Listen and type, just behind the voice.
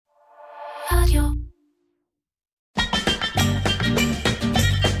רדיו.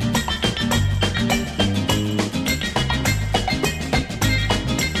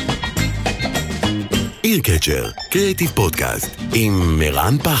 אירקצ'ר, קריאיטיב פודקאסט, עם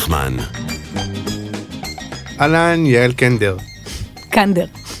מירן פחמן. אהלן, יעל קנדר. קנדר.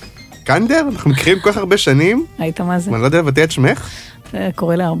 קנדר? אנחנו מכירים כל כך הרבה שנים. היית מה זה? אני לא יודע לבטא את שמך.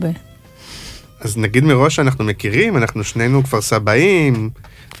 קורא לה הרבה. אז נגיד מראש שאנחנו מכירים, אנחנו שנינו כפר סבאים,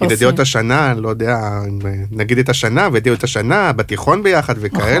 ידידיות השנה, לא יודע, נגיד את השנה, וידידיות את השנה, בתיכון ביחד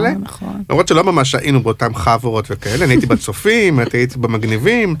וכאלה. נכון. למרות שלא ממש היינו באותם חברות וכאלה, אני הייתי בצופים, את הייתי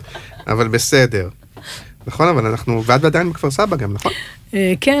במגניבים, אבל בסדר. נכון, אבל אנחנו, ועד ועדיין בכפר סבא גם, נכון?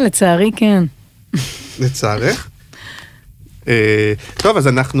 כן, לצערי כן. לצערך. טוב, אז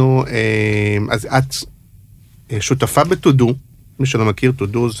אנחנו, אז את שותפה בטודו, מי שלא מכיר,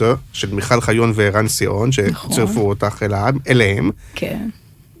 טודו זו, של מיכל חיון וערן סיון, שצירפו אותך אליהם. כן.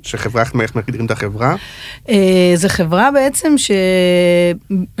 שחברה, איך מגדירים את החברה? זו חברה בעצם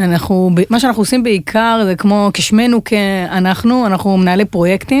שאנחנו, מה שאנחנו עושים בעיקר, זה כמו כשמנו אנחנו מנהלי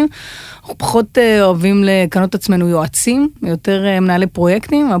פרויקטים, אנחנו פחות אוהבים לקנות עצמנו יועצים, יותר מנהלי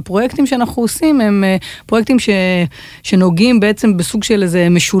פרויקטים. הפרויקטים שאנחנו עושים הם פרויקטים שנוגעים בעצם בסוג של איזה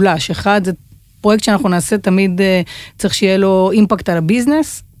משולש. אחד, זה פרויקט שאנחנו נעשה תמיד צריך שיהיה לו אימפקט על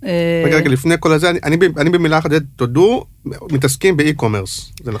הביזנס. רגע, לפני כל הזה, אני במילה אחת תודו, מתעסקים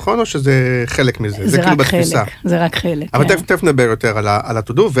באי-קומרס. זה נכון או שזה חלק מזה? זה רק חלק, זה רק חלק. אבל תכף נדבר יותר על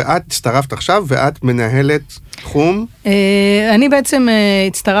התודו, ואת הצטרפת עכשיו, ואת מנהלת תחום? אני בעצם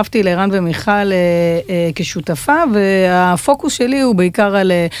הצטרפתי לערן ומיכל כשותפה, והפוקוס שלי הוא בעיקר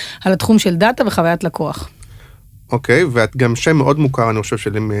על התחום של דאטה וחוויית לקוח. אוקיי, ואת גם שם מאוד מוכר, אני חושב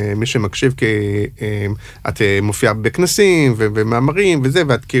שלמי שמקשיב, כי את מופיעה בכנסים ומאמרים וזה,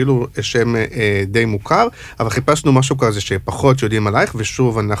 ואת כאילו שם די מוכר, אבל חיפשנו משהו כזה שפחות יודעים עלייך,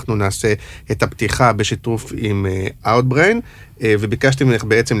 ושוב אנחנו נעשה את הפתיחה בשיתוף עם Outbrain, וביקשתי ממך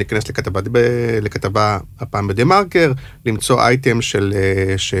בעצם להיכנס לכתבה הפעם בדה-מרקר, למצוא אייטם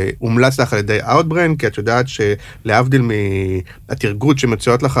שהומלץ לך על ידי Outbrain, כי את יודעת שלהבדיל מהתרגות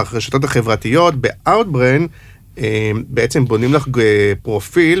שמציעות לך הרשתות החברתיות, ב-Outbrain, בעצם בונים לך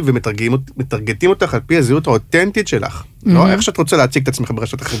פרופיל ומטרגטים אותך על פי הזהות האותנטית שלך. לא איך שאת רוצה להציג את עצמך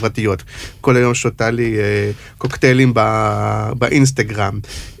ברשתות החברתיות. כל היום שותה לי קוקטיילים באינסטגרם.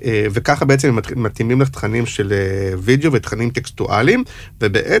 וככה בעצם מתאימים לך תכנים של וידאו ותכנים טקסטואליים,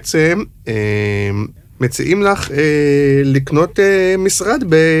 ובעצם מציעים לך לקנות משרד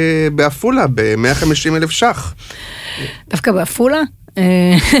באפולה ב-150,000 ש"ח. דווקא באפולה?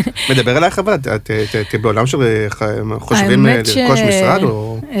 מדבר אלייך אבל, את בעולם של חושבים לרכוש משרד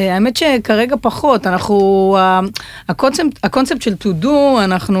או? האמת שכרגע פחות, הקונספט של טודו,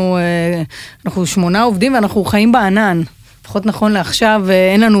 אנחנו 8 עובדים ואנחנו חיים בענן. לפחות נכון לעכשיו,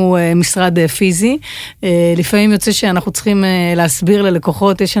 אין לנו משרד פיזי. לפעמים יוצא שאנחנו צריכים להסביר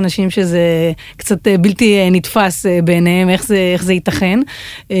ללקוחות, יש אנשים שזה קצת בלתי נתפס בעיניהם, איך זה ייתכן.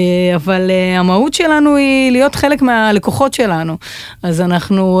 אבל המהות שלנו היא להיות חלק מהלקוחות שלנו. אז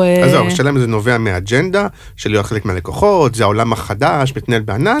אנחנו... אז זהו, השאלה אם זה נובע מהאג'נדה, של להיות חלק מהלקוחות, זה העולם החדש, מתנהל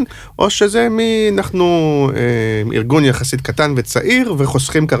בענן, או שזה אנחנו ארגון יחסית קטן וצעיר,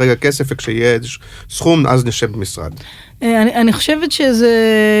 וחוסכים כרגע כסף, וכשיהיה סכום, אז נשב במשרד. אני חושבת שזה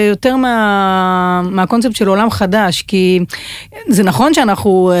יותר מהקונספט של עולם חדש, כי זה נכון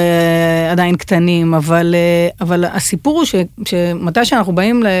שאנחנו עדיין קטנים, אבל הסיפור הוא שמתי שאנחנו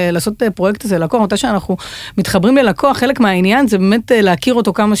באים לעשות פרויקט הזה ללקוח, מתי שאנחנו מתחברים ללקוח, חלק מהעניין זה באמת להכיר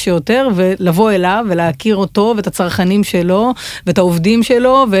אותו כמה שיותר, ולבוא אליו ולהכיר אותו ואת הצרכנים שלו, ואת העובדים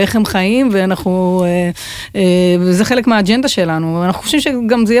שלו, ואיך הם חיים, וזה חלק מהאג'נדה שלנו, ואנחנו חושבים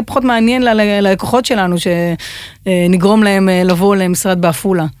שגם זה יהיה פחות מעניין ללקוחות שלנו, שנגרום להם לבוא למשרד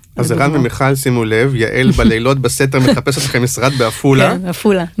באפולה. אז ערן ומיכל, שימו לב, יעל בלילות בסתר מחפשת לכם משרד באפולה. כן,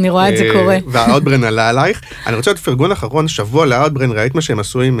 באפולה, אני רואה את זה קורה. והאוטברן עלה עלייך. אני רוצה להיות פרגון אחרון, שבוע לאוטברן, ראית מה שהם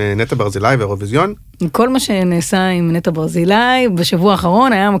עשו עם נטע ברזילי ואירוויזיון? כל מה שנעשה עם נטע ברזילי, בשבוע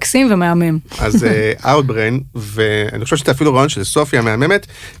האחרון היה מקסים ומהמם. אז אאוטברן, ואני חושב שזה אפילו רעיון של סופיה המהממת,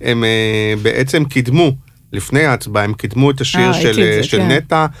 הם בעצם קידמו, לפני ההצבעה, הם קידמו את השיר של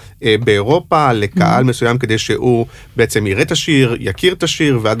נטע באירופה, לקהל מסוים, כדי שהוא בעצם יראה את השיר, יכיר את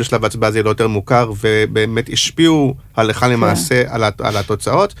השיר, ועד בשלב ההצבעה זה יהיה לו יותר מוכר, ובאמת השפיעו הלכה למעשה על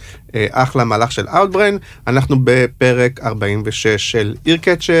התוצאות. אחלה מהלך של Outbrain. אנחנו בפרק 46 של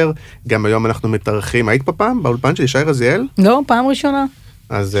אירקצ'ר, גם היום אנחנו מתארחים. היית פה פעם באולפן של ישי רזיאל? לא, פעם ראשונה.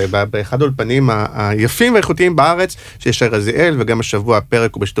 אז באחד האולפנים היפים והאיכותיים בארץ, שיש רזיאל, וגם השבוע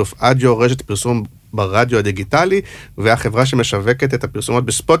הפרק הוא בשיתוף אדיו, רשת פרסום ברדיו הדיגיטלי, והחברה שמשווקת את הפרסומות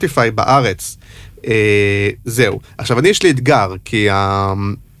בספוטיפיי בארץ. זהו. עכשיו, יש לי אתגר, כי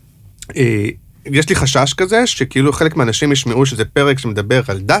יש לי חשש כזה, שכאילו חלק מהאנשים ישמעו שזה פרק שמדבר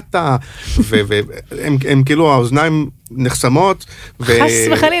על דאטה, והם כאילו האוזניים נחסמות. חס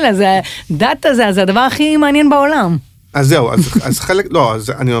וחלילה, דאטה זה הדבר הכי מעניין בעולם. אז זהו, אז חלק, לא, אז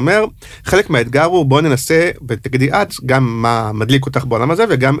אני אומר, חלק מהאתגר הוא בוא ננסה, ותגידי את, גם מה מדליק אותך בעולם הזה,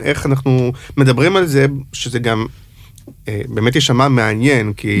 וגם איך אנחנו מדברים על זה, שזה גם באמת יישמע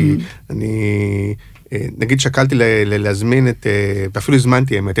מעניין, כי אני... נגיד שקלתי להזמין ואפילו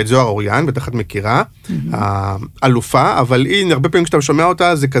הזמנתי את זוהר אוריאן, בטח את מכירה, האלופה, אבל היא, הרבה פעמים כשאתה שומע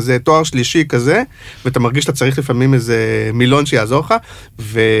אותה, זה כזה תואר שלישי כזה, ואתה מרגיש שאתה צריך לפעמים איזה מילון שיעזור לך,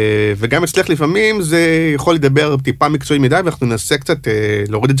 וגם אצלך לפעמים זה יכול לדבר טיפה מקצועי מדי, ואנחנו ננסה קצת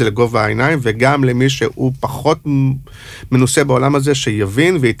להוריד את זה לגובה העיניים, וגם למי שהוא פחות מנוסה בעולם הזה,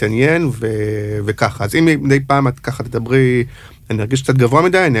 שיבין ויתעניין, וככה. אז אם מדי פעם את ככה תדברי, אני ארגיש קצת גבוה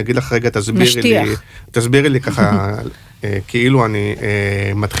מדי, אני אגיד לך רגע, תסבירי לי ככה, כאילו אני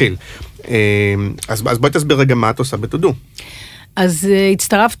מתחיל. אז בואי תסביר רגע מה את עושה בתודו. אז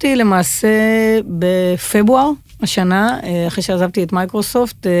הצטרפתי למעשה בפברואר השנה, אחרי שעזבתי את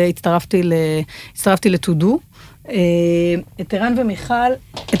מייקרוסופט, הצטרפתי לתודו. את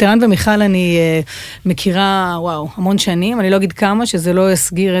ערן ומיכל אני מכירה, וואו, המון שנים, אני לא אגיד כמה, שזה לא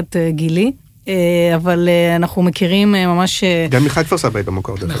יסגיר את גילי. אבל אנחנו מכירים ממש... גם מיכל כפר סבא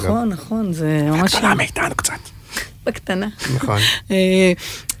במקור, דרך אגב. נכון, זה ממש... הקטנה מאיתנו קצת. בקטנה. נכון.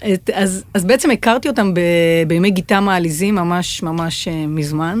 אז בעצם הכרתי אותם בימי גיטה מעליזים ממש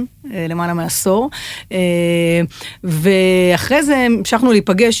מזמן, למעלה מעשור, ואחרי זה המשכנו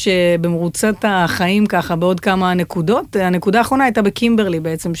להיפגש במרוצת החיים ככה בעוד כמה נקודות. הנקודה האחרונה הייתה בקימברלי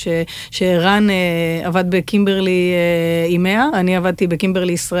בעצם, שרן עבד בקימברלי אימיה, אני עבדתי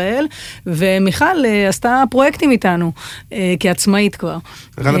בקימברלי ישראל, ומיכל עשתה פרויקטים איתנו, כעצמאית כבר.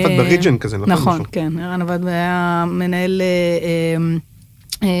 רן עבד בריג'ן כזה, נכון? נכון, כן, רן עבד, היה מנהל...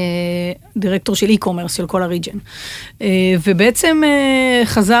 דירקטור של e-commerce של כל הריג'ן. ובעצם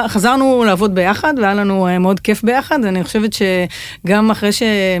חזרנו לעבוד ביחד, והיה לנו מאוד כיף ביחד. אני חושבת שגם אחרי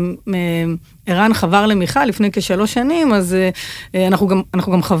ערן חבר למיכל לפני כ3 שנים, אז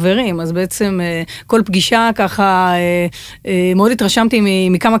אנחנו גם חברים, אז בעצם כל פגישה ככה, מאוד התרשמתי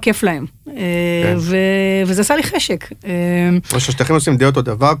מכמה כיף להם. וזה עשה לי חשק. או ששתיכם עושים די אותו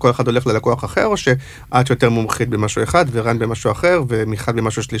דבר, כל אחד הולך ללקוח אחר, או שאת יותר מומחית במשהו אחד, ורן במשהו אחר, ומיכל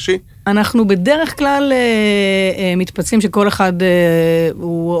במשהו שלישי? אנחנו בדרך כלל מתפצלים שכל אחד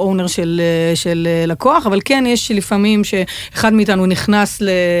הוא אונר של לקוח, אבל כן יש לפעמים שאחד מאיתנו נכנס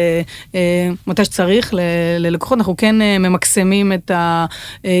מתי שצריך ללקוחות, אנחנו כן ממקסמים את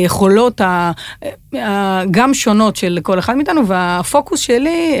היכולות גם שונות של כל אחד מאיתנו, והפוקוס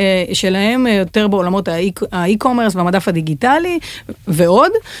שלי, שלהם יותר בעולמות האי-קומרס והמדף הדיגיטלי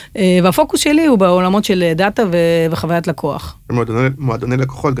ועוד, והפוקוס שלי הוא בעולמות של דאטה וחוויית לקוח. מועדוני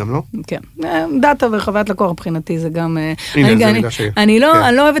לקוחות גם, לא? כן, דאטה וחוויית לקוח מבחינתי זה גם... אני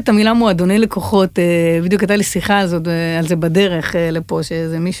לא אוהבת את המילה מועדוני לקוחות, בדיוק הייתה לי שיחה הזאת, על זה בדרך לפה,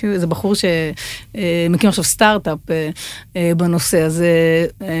 שזה מישהו, זה בחור שמקים עכשיו סטארט-אפ בנושא, אז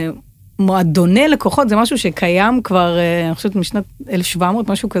מועדוני לקוחות זה משהו שקיים כבר, אני חושבת משנת 1700,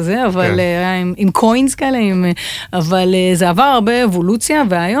 משהו כזה, אבל עם קוינס כאלה, אבל זה עבר הרבה אבולוציה,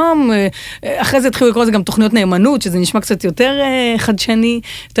 והיום, אחרי זה התחילו לקרוא לזה גם תוכניות נאמנות, שזה נשמע קצת יותר חדשני,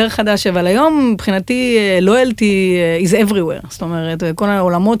 יותר חדש, אבל היום, מבחינתי, loyalty is everywhere, זאת אומרת, כל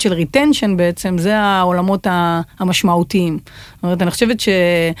העולמות של retention בעצם, זה העולמות המשמעותיים. זאת אומרת, אני חושבת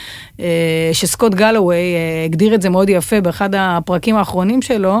שסקוט גלווי הגדיר את זה מאוד יפה באחד הפרקים האחרונים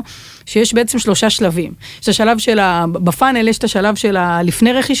שלו, שיש בעצם 3 שלבים. יש את השלב בפאנל יש את השלב של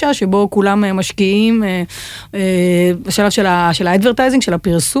לפני רכישה, שבו כולם משקיעים, השלב של האדברטייזינג, של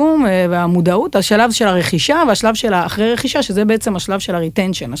הפרסום והמודעות, השלב של הרכישה, והשלב של אחרי רכישה, שזה בעצם השלב של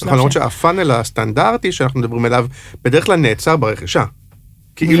הריטנשן. אנחנו אומרים שהפאנל הסטנדרטי שאנחנו מדברים עליו, בדרך כלל נעצר ברכישה.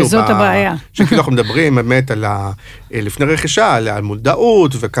 וזאת הבעיה. שכאילו אנחנו מדברים באמת על לפני רכישה, על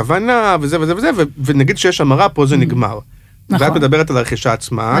מודעות וכוונה וזה וזה וזה, ונגיד שיש המרה, פה זה נגמר. נכון. ואת מדברת על הרכישה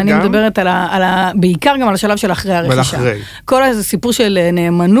עצמה. אני גם מדברת בעיקר גם על השלב של אחרי הרכישה. ולאחרי. כל הסיפור של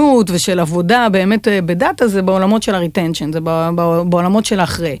נאמנות ושל עבודה באמת בדאטה, זה בעולמות של הריטנשן, זה בעולמות של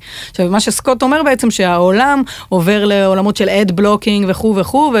אחרי. עכשיו, מה שסקוט אומר בעצם שהעולם עובר לעולמות של אד בלוקינג וכו'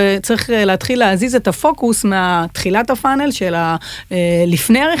 וכו', וצריך להתחיל להזיז את הפוקוס מהתחילת הפאנל של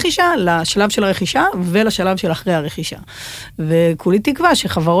לפני הרכישה, לשלב של הרכישה ולשלב של אחרי הרכישה. וכולי תקווה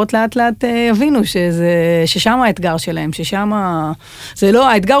שחברות לאט לאט יבינו ששם האתגר שלהם, ששם זה לא,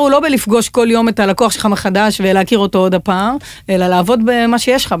 האתגר הוא לא בלפגוש כל יום את הלקוח שלך מחדש ולהכיר אותו עוד הפעם, אלא לעבוד במה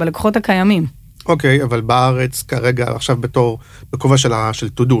שיש לך, בלקוחות הקיימים. אוקיי, אבל בארץ כרגע, עכשיו בכובע של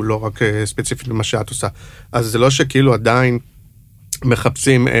תודו, לא רק ספציפית במה שאת עושה, אז זה לא שכאילו עדיין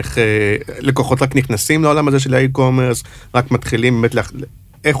מחפשים איך לקוחות רק נכנסים לעולם הזה של האי-קומרס, רק מתחילים באמת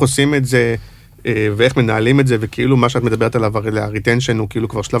איך עושים את זה, ואיך מנהלים את זה, וכאילו מה שאת מדברת עליו, הריטנשן הוא כאילו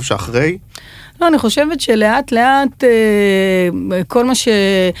כבר שלב שאחרי. לא, אני חושבת שלאט לאט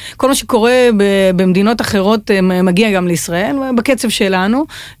כל מה שקורה במדינות אחרות מגיע גם לישראל, בקצב שלנו.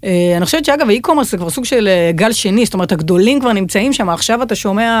 אני חושבת שאגב, האי-קומרס זה כבר סוג של גל שני, זאת אומרת, הגדולים כבר נמצאים שם, עכשיו אתה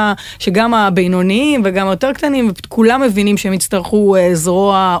שומע שגם הבינוניים וגם היותר קטנים, כולם מבינים שהם יצטרכו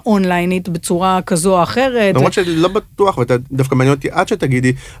זרוע אונליינית בצורה כזו או אחרת. למרות שלא בטוח, ואתה דווקא מעניין אותי עד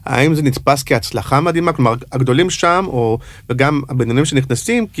שתגידי, האם זה נתפס כהצלחה מדהימה, כלומר, הגדולים שם, וגם הבינוניים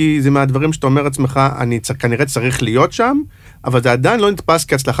שנכנסים, כי זה מהדברים שאתה אומר עצמך, אני כנראה צריך להיות שם, אבל זה עדיין לא נתפס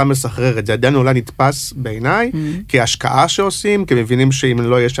כהצלחה מסחררת, זה עדיין אולי נתפס בעיניי, כהשקעה שעושים, כי מבינים שאם אני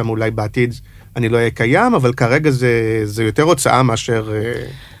לא אהיה שם אולי בעתיד, אני לא אהיה קיים, אבל כרגע זה יותר הוצאה מאשר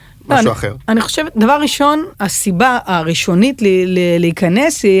משהו אחר. אני חושבת, דבר ראשון, הסיבה הראשונית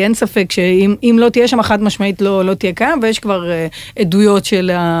להיכנס היא, אין ספק שאם לא תהיה שם חד משמעית לא תהיה קיים, ויש כבר עדויות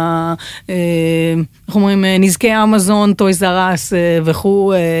של איך אומרים, נזקי אמזון, טויז אר אס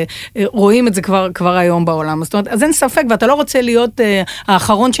וכו', רואים את זה כבר היום בעולם. זאת אומרת, אז אין ספק, ואתה לא רוצה להיות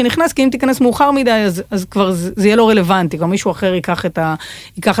האחרון שנכנס, כי אם תיכנס מאוחר מדי, אז כבר זה יהיה לא רלוונטי, כבר מישהו אחר ייקח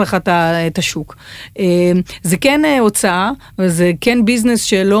לך את השוק. זה כן הוצאה, וזה כן ביזנס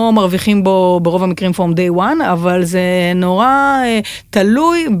שלא מרוויחים בו ברוב המקרים from day one, אבל זה נורא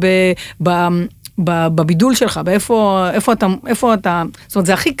תלוי בבידול שלך, איפה אתה, זאת אומרת,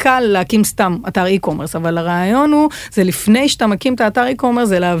 זה הכי קל להקים סתם אתר אי-קומרס, אבל הרעיון הוא, זה לפני שאתה מקים את האתר אי-קומרס,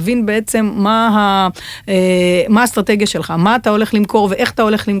 זה להבין בעצם מה האסטרטגיה שלך, מה אתה הולך למכור, ואיך אתה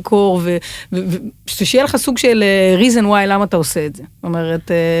הולך למכור, ושיהיה לך סוג של reason why, למה אתה עושה את זה. זאת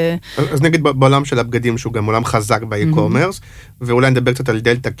אומרת... אז נגיד בעולם של הבגדים, שהוא גם עולם חזק באי-קומרס, ואולי נדבר קצת על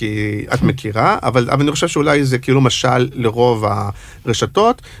דלתא, כי את מכירה, אבל אני חושב שאולי זה כאילו משל לרוב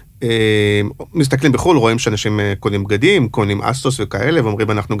הרשתות, מסתכלים בחול, רואים שאנשים קונים בגדים, קונים אסטוס וכאלה,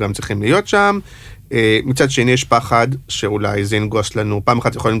 ואומרים אנחנו גם צריכים להיות שם. מצד שני יש פחד שאולי זה ינגוס לנו, פעם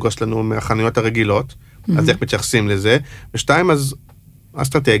אחת יכול לנגוס לנו מהחנויות הרגילות, אז איך מתייחסים לזה? ושתיים, אז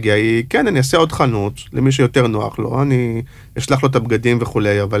האסטרטגיה היא, כן, אני אעשה עוד חנות, למי שיותר נוח לו, אני אשלח לו את הבגדים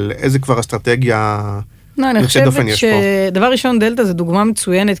וכולי, אבל איזה כבר אסטרטגיה... לא, אני חושבת שדבר ראשון, דלתא זה דוגמה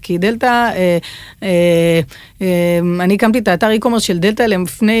מצוינת, כי דלתא, אני הקמתי את האתר אי-קומרס של דלתא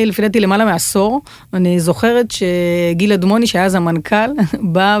לפי דעתי למעלה מעשור, אני זוכרת שגיל אדמוני, שהיה אז המנכ"ל,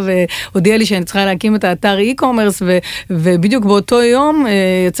 בא והודיע לי שאני צריכה להקים את האתר אי-קומרס, ובדיוק באותו יום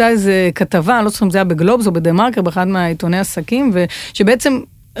יצאה איזו כתבה, אני לא זוכרת אם זה היה בגלובס או בדה-מרקר, באחד מהעיתוני עסקים, ושבעצם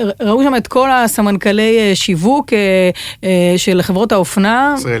ראו שם את כל הסמנכלי שיווק של חברות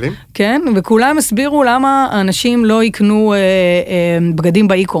האופנה. ישראלים? כן, וכולם הסבירו למה אנשים לא יקנו בגדים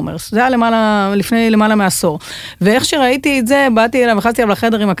באי-קומרס. זה היה לפני למעלה מעשור. ואיך שראיתי את זה, באתי אליו, וחזתי אליו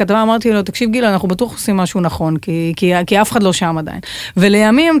לחדר עם הכתבה, אמרתי לו, תקשיב גיל, אנחנו בטוח עושים משהו נכון, כי אף אחד לא שם עדיין.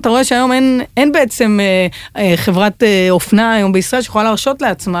 ולימים, אתה רואה שהיום אין בעצם חברת אופנה היום בישראל שיכולה להרשות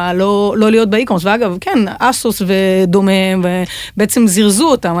לעצמה לא להיות באי-קומרס. ואגב, כן, אסוס ודומיהם, ובעצם זרזו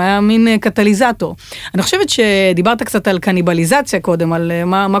אותם, היה מין קטליזטור. אני חושבת שדיברת קצת על קניבליזציה קודם, על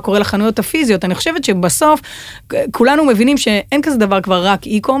מה קורה לחנויות הפיזיות, אני חושבת שבסוף כולנו מבינים שאין כזה דבר כבר רק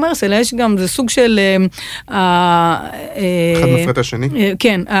אי-קומרס, אלא יש גם, זה סוג של... אחד מפרט השני?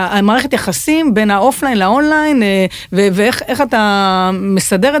 כן, המערכת יחסים בין האופליין לאונליין, ואיך אתה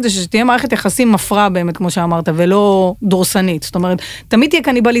מסדר את זה, שתהיה מערכת יחסים מפרה באמת, כמו שאמרת, ולא דורסנית. זאת אומרת, תמיד תהיה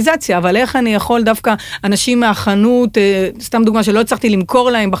קניבליזציה, אבל איך אני יכול דווקא אנשים מהחנות, סתם דוגמה שלא הצלחתי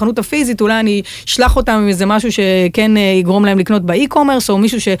למכור להם בחנות הפיזית, אולי אני אשלח אותם עם איזה משהו שכן יגרום להם לקנות באי-קומרס, או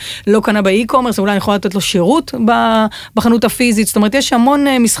מישהו שלא קנה באי-קומרס, אולי אני יכולה לתת לו שירות בחנות הפיזית. זאת אומרת, יש המון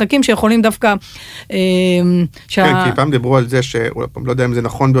משחקים שיכולים דווקא... כן, כי פעם דיברו על זה, לא יודע אם זה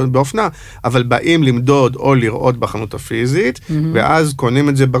נכון באופנה, אבל באים למדוד או לראות בחנות הפיזית, ואז קונים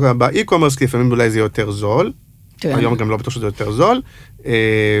את זה באי-קומרס, כי לפעמים אולי זה יותר זול, היום גם לא בטוח שזה יותר זול,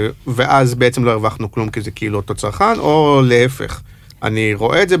 ואז בעצם לא הרווחנו כלום, כי זה כאילו אותו צרכן, או להפך. אני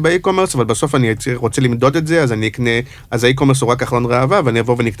רואה את זה באי-קומרס, אבל בסוף אני רוצה למדוד את זה, אז אני אקנה, אז האי-קומרס הוא רק אחרון ראווה, ואני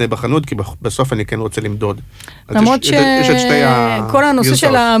אבוא ונקנה בחנות, כי בסוף אני כן רוצה למדוד. למרות שכל הנושא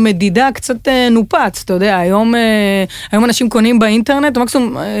של המדידה קצת נופץ, אתה יודע, היום אנשים קונים באינטרנט,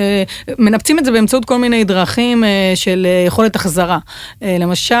 ומקסימום מנפצים את זה באמצעות כל מיני דרכים של יכולת החזרה.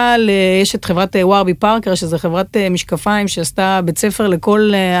 למשל, יש את חברת ווארבי פארקר, שזו חברת משקפיים שעשתה בית ספר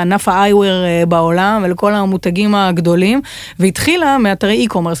לכל ענף האייוור בעולם, ולכל המותגים הגדולים, והתחילה מגיע מאתרי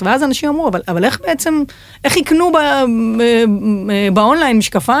e-commerce, ואז אנשים אמרו, אבל איך בעצם, איך יקנו באונליין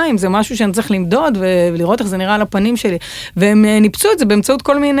משקפיים, זה משהו שאני צריך למדוד, ולראות איך זה נראה על הפנים שלי, והם ניפצו את זה באמצעות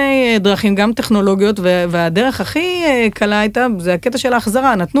כל מיני דרכים, גם טכנולוגיות, והדרך הכי קלה הייתה, זה הקטע של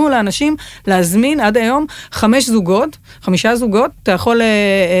ההחזרה, נתנו לאנשים להזמין עד היום 5 זוגות, אתה יכול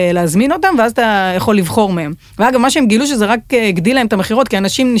להזמין אותם, ואז אתה יכול לבחור מהם. ואגב, מה שהם גילו שזה רק הגדיל להם את המחירות, כי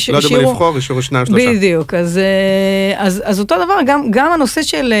אנשים לא יודעים לבחור, אישרו 2-3. בדיוק, אז אותו דבר, גם הנושא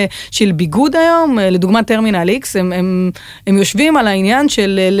של ביגוד היום, לדוגמה טרמינל X, הם יושבים על העניין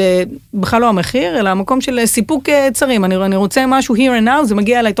של, בכלל לא המחיר, אלא המקום של סיפוק צרים. אני רוצה משהו here and now, זה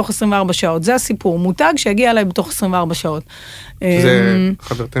מגיע אליי תוך 24 שעות. זה הסיפור. מותג שיגיע אליי בתוך 24 שעות. זה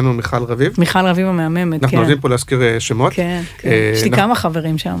חברתנו מיכל רביב. מיכל רביב המהממת, כן. אנחנו אוהבים פה להזכיר שמות. כן, כן. יש לי כמה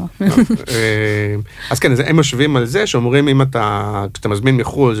חברים שם. אז כן, הם יושבים על זה, שאומרים אם כשאתה מזמין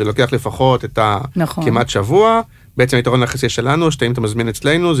מחול, זה לוקח לפחות את כמעט שבוע, בעצם היתרון היחסי שלנו, שאם אתה מזמין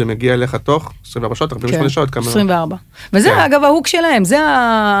אצלנו, זה מגיע אליך תוך 24 שעות, 48 שעות. 24. וזה אגב ההוק שלהם, זה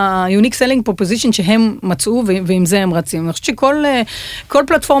ה-unique selling proposition שהם מצאו, ועם זה הם רצים. אני חושבת שכל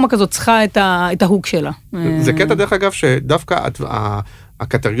פלטפורמה כזאת צריכה את ההוק שלה. זה קטע דרך אגב, שדווקא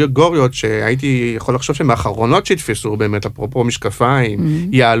הקטגוריות שהייתי יכול לחשוב שהן האחרונות שהתפסו באמת, אפרופו משקפיים,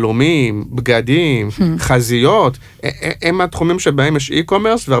 יעלומים, בגדים, חזיות, הם התחומים שבהם יש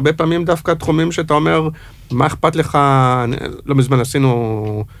e-commerce, והרבה פעמים דווקא התחומים שאתה אומר, מה אכפת לך, לא מזמן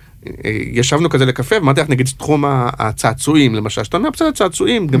עשינו, ישבנו כזה לקפה, ואמרתי לך נגיד תחום הצעצועים, למשל, שאתה אומר, בסדר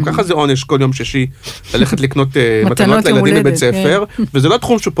צעצועים, גם ככה זה עונש כל יום שישי, ללכת לקנות מתנות לילדים בבית ספר, וזה לא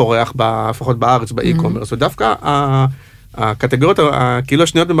תחום שפורח, לפחות בארץ, באי-קומרס, ודווקא הקטגוריות, כאילו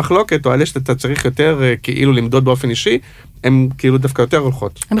השניות במחלוקת, או אלה שאתה צריך יותר כאילו למדוד באופן אישי, הן כאילו דווקא יותר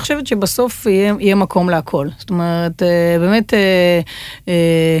הולכות. אני חושבת שבסוף יהיה מקום להכל. זאת אומרת, באמת,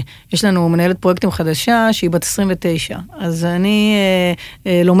 יש לנו מנהלת פרויקטים חדשה, שהיא בת 29. אז אני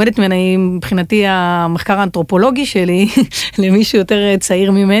לומדת ממנה, מבחינתי המחקר האנתרופולוגי שלי, למישהו יותר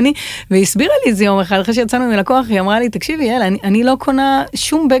צעיר ממני, והיא הסבירה לי את זה יום אחד, אחרי שיצאנו מלקוח, היא אמרה לי, תקשיבי, יאללה, אני לא קונה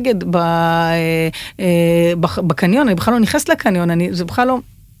שום בגד בקניון, אני בכלל לא נכנסת לקניון, זה בכלל לא...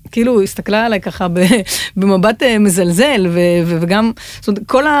 כאילו, הסתכלה עליי ככה במבט מזלזל, וגם, זאת אומרת,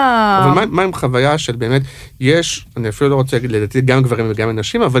 כל אבל מה עם חוויה של באמת, יש, אני אפילו לא רוצה להגיד, לדעתי, גם גברים וגם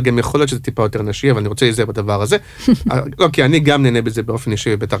נשים, אבל גם יכול להיות שזה טיפה יותר נשי, אבל אני רוצה להיזהר בדבר הזה. לא, כי אני גם נהנה בזה באופן אישי,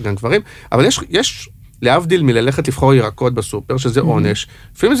 ובטח גם גברים, אבל יש להבדיל מללכת לבחור ירקות בסופר, שזה עונש,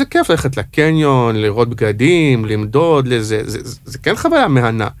 לפעמים זה כיף ללכת לקניון, לראות בגדים, למדוד, זה כן חוויה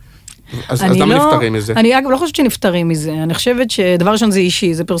מהנה. אז למה נפטרים מזה? אני אגב לא חושבת שנפטרים מזה, אני חושבת שדבר ראשון זה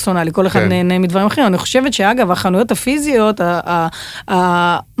אישי, זה פרסונלי, כל אחד נהנה מדברים אחרים, אני חושבת שאגב החנויות הפיזיות,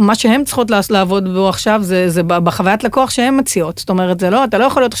 מה שהן צריכות לעבוד בו עכשיו, זה בחוויית לקוח שהן מציעות, זאת אומרת, אתה לא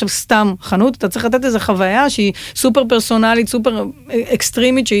יכול להיות עכשיו סתם חנות, אתה צריך לתת איזו חוויה שהיא סופר פרסונלית, סופר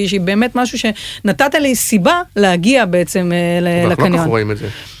אקסטרימית, שהיא באמת משהו שנתת לי סיבה להגיע בעצם לקניון. אנחנו רואים את זה.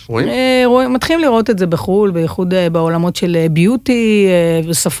 מתחילים לראות את זה בחול, בייחוד בעולמות של ביוטי,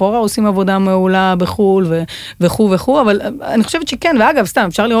 וספורה עושים עבודה מעולה בחול, וכו', אבל אני חושבת שכן, ואגב, סתם,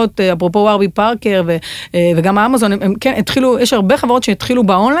 אפשר לראות, אפרופו ווארבי פארקר, וגם האמזון, הם כן, יש הרבה חברות שהתחילו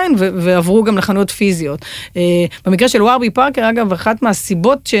באונליין, ועברו גם לחנויות פיזיות. במקרה של ווארבי פארקר, אגב, אחת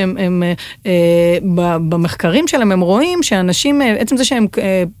מהסיבות שהם, במחקרים שלהם, הם רואים שאנשים, עצם זה שהם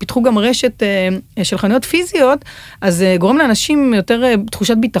פיתחו גם רשת של חנויות פיזיות, אז גורם לאנשים יותר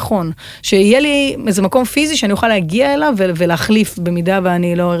תחושת ביטחון. שיהיה לי איזה מקום פיזי שאני אוכל להגיע אליו ולהחליף במידה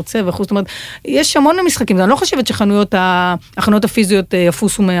ואני לא ארצה וכו'. זאת אומרת, יש המון משחקים, אני לא חושבת שהחנויות הפיזיות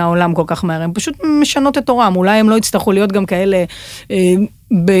יפוסו מהעולם כל כך מהר, הן פשוט משנות את תורם, אולי הם לא יצטרכו להיות גם כאלה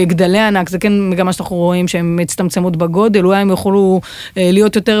בגדלי ענק, זה כן מגמה שאנחנו רואים שהן מצטמצמות בגודל, אולי הם יוכלו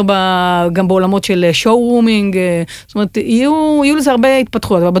להיות יותר גם בעולמות של שואו-רומינג, זאת אומרת, יהיו לזה הרבה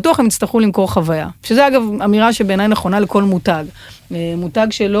התפתחויות, אבל בטוח הם יצטרכו למכור חוויה, שזה אגב אמירה שבעיניי נכונה לכל מותג. מותג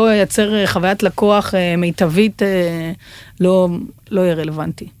שלא ייצר חוויית לקוח מיטבית, לא יהיה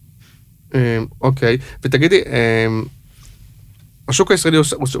רלוונטי. אוקיי, ותגידי, השוק הישראלי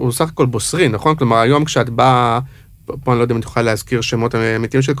הוא סך הכל בוסרי, נכון? כלומר, היום כשאת באה, פה אני לא יודע אם את יכולה להזכיר שמות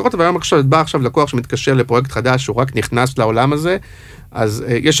אמיתיים של קורות, אבל היום כשאת באה עכשיו לקוח שמתקשר לפרויקט חדש, שהוא רק נכנס לעולם הזה, אז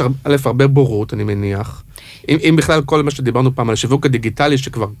יש הרבה בורות, אני מניח. אם בכלל כל מה שדיברנו פעם על השיווק הדיגיטלי,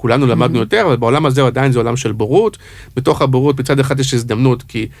 שכבר כולנו למדנו יותר, אבל בעולם הזה עדיין זה עולם של בורות. בתוך הבורות, מצד אחד יש הזדמנות,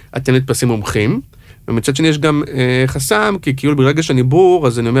 כי אתם נתפסים מומחים, ומצד שני יש גם חסם, כי כאילו ברגע שאני בור,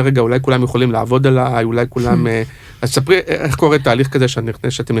 אז אני אומר, רגע, אולי כולם יכולים לעבוד עליי, אולי כולם... אז ספרי איך קורה תהליך כזה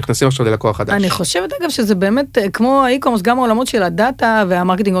שאתם נכנסים עכשיו ללקוח חדש. אני חושבת אגב שזה באמת, כמו האי-קומרס, גם העולמות של הדאטה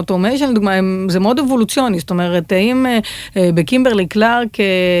והמרקטינג אוטומיישן, לדוגמה, זה מאוד אבולוציוני, זאת אומרת, אם בקימברלי קלארק,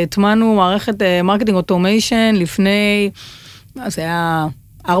 תמנו מערכת מרקטינג אוטומיישן לפני אז זה היה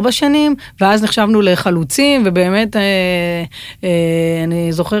 4 שנים, ואז נחשבנו לחלוצים, ובאמת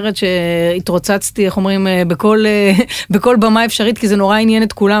אני זוכרת שהתרוצצתי, איך אומרים, בכל במה אפשרית, כי זה נורא עניין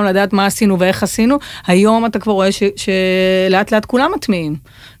את כולם לדעת מה עשינו ואיך עשינו. היום אתה כבר רואה שלאט לאט כולם מטמיעים.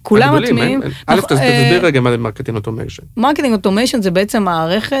 כולם מטמיעים. א', תסביר רגע מה זה מרקטינג אוטומיישן. מרקטינג אוטומיישן זה בעצם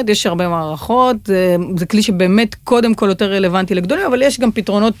מערכת, יש הרבה מערכות, זה כלי שבאמת קודם כל יותר רלוונטי לגדולים, אבל יש גם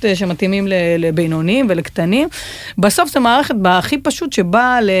פתרונות שמתאימים לבינוניים ולקטנים. בסוף זה מערכת הכי פשוט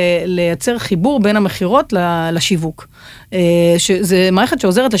שבאה לייצר חיבור בין המחירות לשיווק. זה מערכת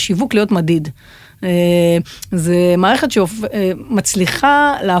שעוזרת לשיווק להיות מדיד. זה מערכת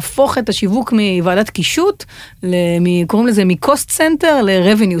שמצליחה להפוך את השיווק מוועדת קישוט, קוראים לזה מ-cost center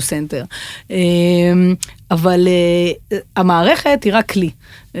ל-revenue center. אבל המערכת היא רק כלי.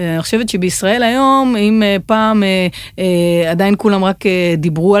 אני חושבת שבישראל היום, אם פעם עדיין כולם רק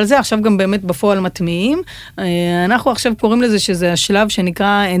דיברו על זה, עכשיו גם באמת בפועל מטמיעים, אנחנו עכשיו קוראים לזה שזה השלב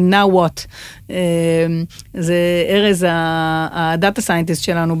שנקרא and now what. זה ארז, הדאטה סיינטיסט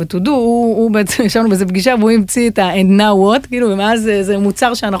שלנו ב-to-do, הוא בעצם ישבנו בזה פגישה, והוא המציא את ה-and now what, כאילו, ומאז זה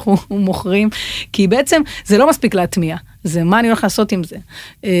מוצר שאנחנו מוכרים, כי בעצם זה לא מספיק להטמיע. זה מה אני הולך לעשות עם זה.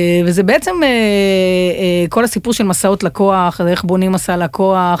 וזה בעצם כל הסיפור של מסעות לקוח, איך בונים מסע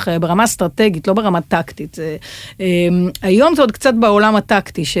לקוח, ברמה אסטרטגית, לא ברמה טקטית. היום זה עוד קצת בעולם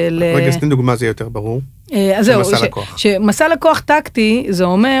הטקטי של... רגע, סתם דוגמה זה יותר ברור. אז זהו, שמסע לקוח טקטי, זה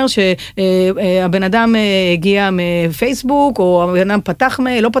אומר שהבן אדם הגיע מפייסבוק, או הבן אדם פתח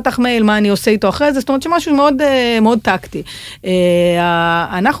מייל, לא פתח מייל, מה אני עושה איתו אחרי זה, זאת אומרת שמשהו מאוד, מאוד טקטי.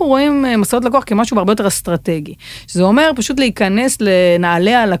 אנחנו רואים מסעות לקוח כמשהו בהרבה יותר אסטרטגי, שזה אומר פשוט להיכנס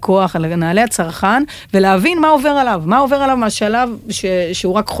לנעלי הלקוח, לנעלי הצרכן, ולהבין מה עובר עליו, מה עובר עליו מהשלב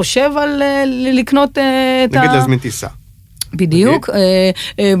שהוא רק חושב על לקנות את נגיד להזמין טיסה. בדיוק,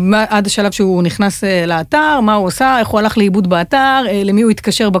 עד השלב שהוא נכנס לאתר, מה הוא עושה, איך הוא הלך לאיבוד באתר, למי הוא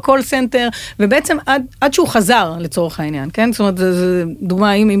התקשר בקול סנטר, ובעצם עד שהוא חזר לצורך העניין, כן? זאת אומרת,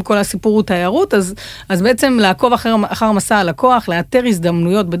 דוגמה, אם כל הסיפור הוא תיירות, אז בעצם לעקוב אחר מסע הלקוח, לאתר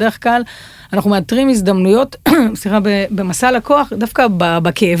הזדמנויות, בדרך כלל אנחנו מאתרים הזדמנויות, סליחה, במסע לקוח, דווקא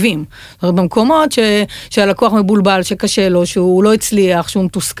בכאבים. זאת אומרת, במקומות שהלקוח מבולבל, שקשה לו, שהוא לא הצליח, שהוא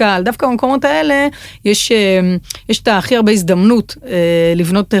מתוסכל, דווקא במקומות האלה, יש את הכי הרבה הזדמנות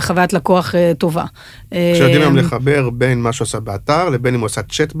לבנות חוויית לקוח טובה. כשיודעים היום לחבר בין מה שעושה באתר, לבין אם הוא עושה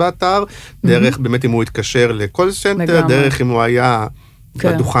צ'אט באתר, דרך באמת אם הוא התקשר לקול סנטר, דרך אם הוא היה...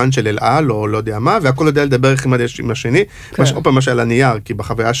 בדוכן של אלעל, או לא יודע מה, והכל יודע לדבר אחד עם השני. עוד פעם מה שעל הנייר, כי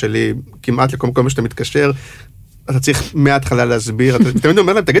בחוויה שלי, כמעט לכל מקום שאתה מתקשר, אתה צריך מההתחלה להסביר, אתה תמיד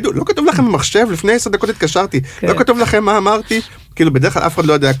אומר להם, תגידו, לא כתוב לכם במחשב, לפני 10 דקות התקשרתי, לא כתוב לכם מה אמרתי, כאילו בדרך כלל אף אחד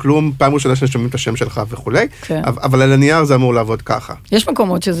לא יודע כלום, פעם ראשונה ששומעים את השם שלך וכולי, אבל על הנייר זה אמור לעבוד ככה. יש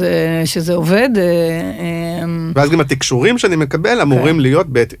מקומות שזה עובד. ואז גם התקשורים שאני מקבל אמורים להיות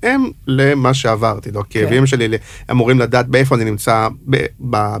בהתאם למה שעברתי, לא? כאבים שלי אמורים לדעת באיפה אני נמצא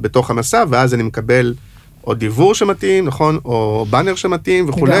בתוך המסע, ואז אני מקבל או דיבור שמתאים, נכון? או באנר שמתאים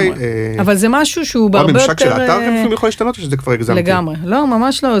וכולי. אבל זה משהו שהוא בהרבה יותר... או ממשק של האתר גם לפעמים יכול להשתנות, או שזה כבר הגזמתי? לגמרי. לא,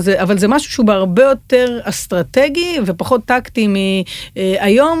 ממש לא. אבל זה משהו שהוא בהרבה יותר אסטרטגי ופחות טקטי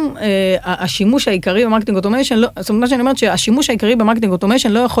היום השימוש העיקרי במרקטינג אוטומיישן, זאת אומרת מה שאני אומרת שהשימוש העיקרי במרקטינג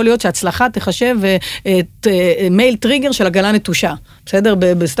אוטומיישן לא יכול להיות שההצלחה תחשב את מייל טריגר של עגלה נטושה. בסדר?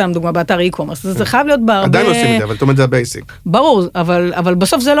 בסתם דוגמה, באתר e-commerce. זה חייב להיות בהרבה... עדיין עושים את זה, אבל זאת אומרת זה הבייסיק. ברור, אבל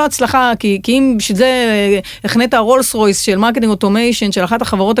בסוף זה לא הצלחה, כי אם שזה הכנת הרולס רויס של מרקטינג אוטומיישן, של אחת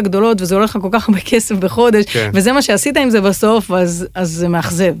החברות הגדולות, וזה הולך לך כל כך הרבה כסף בחודש, וזה מה שעשית עם זה בסוף, אז זה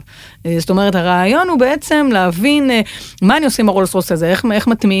מאכזב. זאת אומרת, הרעיון הוא בעצם להבין מה אני עושה עם הרולס רויס הזה, איך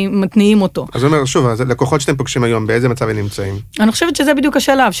מתניעים אותו. אז אומר, שוב, לקוחות שאתם פוגשים היום, באיזה מצב הם נמצאים? אני חושבת שזה בדיוק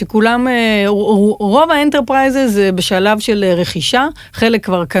השלב, שכולם, רוב האנטרפרייזס זה בשלב של רכישה, חלק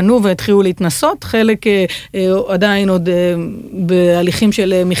כבר קנו והתחילו להתנסות, חלק עדיין עוד בהליכים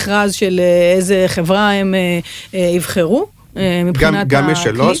של מכרז של איזה חברה הם יבחרו. גם מי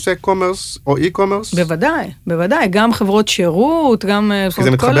שלא עושה קומרס או אי-קומרס? בוודאי, גם חברות שירות, גם... כי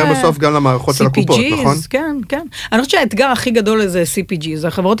זה מתחבר בסוף גם למערכות של הקופות, נכון? כן. אני חושבת שהאתגר הכי גדול זה CPG,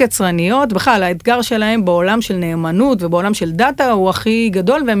 זה חברות יצרניות, בכלל האתגר שלהם בעולם של נאמנות ובעולם של דאטה הוא הכי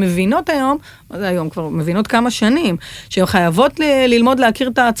גדול, והן מבינות היום כבר מבינות כמה שנים, שהן חייבות ללמוד להכיר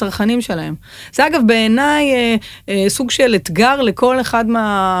את הצרכנים שלהם. זה אגב בעיניי סוג של אתגר לכל אחד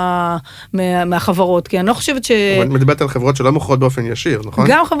מהחברות, כי אני לא חושבת מדברת על חברות שלא מוכרות באופן ישיר, נכון?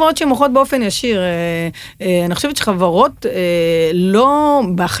 גם חברות שמוכרות באופן ישיר. אני חושבת שחברות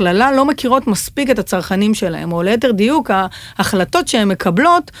בהכללה לא מכירות מספיק את הצרכנים שלהם, או ליתר דיוק, ההחלטות שהן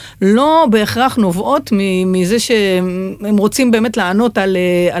מקבלות לא בהכרח נובעות מזה שהם רוצים באמת לענות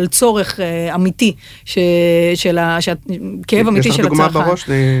על צורך אמיתי, כאב אמיתי של הצרכן. יש לך דוגמה בראש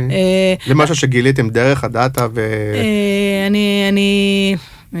למשהו שגיליתם דרך הדאטה אני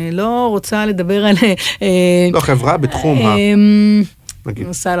לא רוצה לדבר על... לא, חברה בתחום אני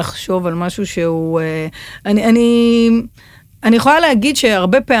רוצה לחשוב על משהו שהוא... אני יכולה להגיד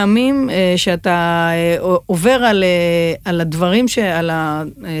שהרבה פעמים שאתה עובר על הדברים, על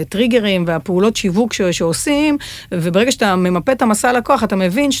הטריגרים והפעולות שיווק שעושים, וברגע שאתה ממפה את המסע לקוח, אתה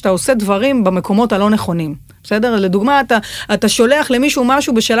מבין שאתה עושה דברים במקומות הלא נכונים. בסדר? לדוגמה, אתה שולח למישהו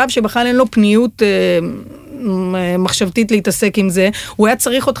משהו בשלב שבכלל אין לו פניות מחשבתית להתעסק עם זה, הוא היה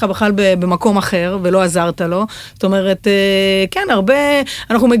צריך אותך בכלל במקום אחר, ולא עזרת לו. זאת אומרת, כן,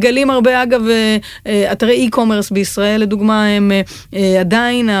 אנחנו מגלים הרבה, אגב, אתרי e-commerce בישראל, לדוגמה, הם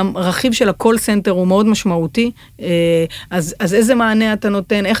עדיין, הרכיב של הקול סנטר הוא מאוד משמעותי, אז איזה מענה אתה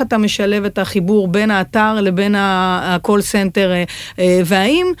נותן, איך אתה משלב את החיבור בין האתר לבין הקול סנטר,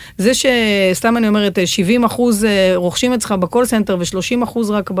 והאם זה שסתם אני אומרת, 70% רוכשים אצלך בקול סנטר, ו30%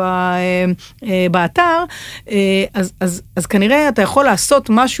 רק באתר, אז כנראה אתה יכול לעשות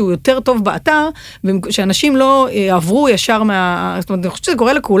משהו יותר טוב באתר, שאנשים לא יעברו ישר זאת אומרת, אני חושבת שזה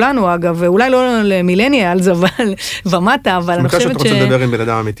קורה לכולנו, אגב, ואולי לא למילניאלס, אבל ומטה, אבל אני חושבת שאתה רוצה לדבר עם בן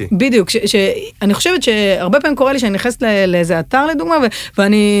אדם אמיתי. בדיוק, אני חושבת שהרבה פעמים קורה לי שאני נכנסת לאיזה אתר, לדוגמה,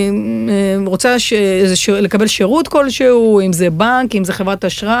 ואני רוצה לקבל שירות כלשהו, אם זה בנק, אם זה חברת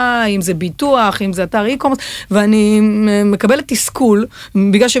אשראי, אם זה ביטוח, אם זה אתר e-commerce, ואני מקבלת תסכול,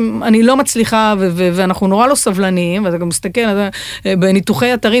 בגלל שאני לא מצליחה, ואנחנו נורא לא סבלניים, ואתה גם מסתכל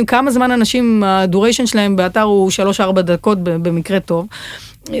בניתוחי אתרים, כמה זמן אנשים, הדוריישן שלהם באתר הוא 3-4 דקות במקרה טוב,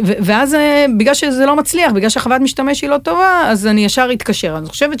 ואז בגלל שזה לא מצליח, בגלל שהחוויית משתמש היא לא טובה, אז אני ישר אתקשר. אני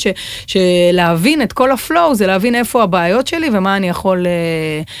חושבת שלהבין את כל הפלואו, זה להבין איפה הבעיות שלי, ומה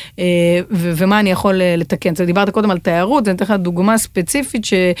אני יכול לתקן. אז דיברת קודם על תיירות, אני אתן לך דוגמה ספציפית,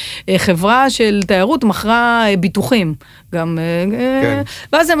 שחברה של תיירות מכרה ביטוחים. גם,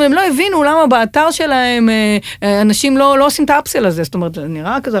 ואז הם לא הבינו למה באתר שלהם אנשים לא עושים את האפסל הזה, זאת אומרת,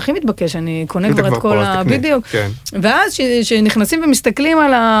 נראה כזה הכי מתבקש, אני קונה כבר את כל בדיוק. ואז שנכנסים ומסתכלים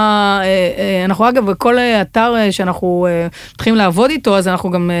על אנחנו אגב, בכל אתר שאנחנו מתחילים לעבוד איתו, אז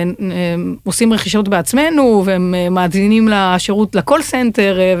אנחנו גם עושים רכישות בעצמנו, ומאזינים לשירות לקול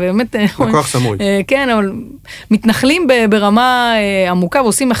סנטר, ובאמת... לקוח סמוי. כן, אבל מתנחלים ברמה עמוקה,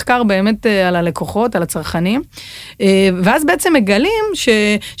 ועושים מחקר באמת על הלקוחות, על הצרכנים, ואז בעצם מגלים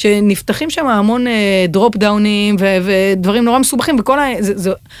שנפתחים שם המון דרופ דאונים, ודברים נורא מסובכים, וכל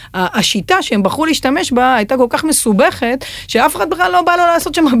השיטה שהם בחרו להשתמש בה, הייתה כל כך מסובכת, שאף אחד בכלל לא בא לו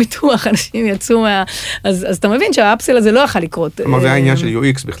לעשות שם ביטוח, אנשים יצאו אז אתה מבין שהאפסל הזה לא יכול לקרות. כלומר, זה העניין של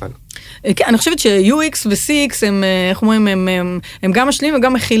UX בכלל. כן, אני חושבת ש-UX ו-CX הם, איך אומרים, הם גם משלימים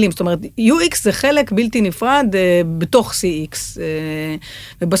וגם מכילים. זאת אומרת, UX זה חלק בלתי נפרד בתוך CX.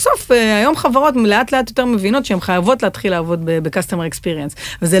 ובסוף, היום חברות לאט לאט יותר מבינות שהן חייבות להתחיל לעבוד ב-Customer Experience.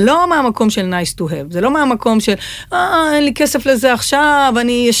 וזה לא מהמקום של nice to have. זה לא מהמקום של, אין לי כסף לזה עכשיו,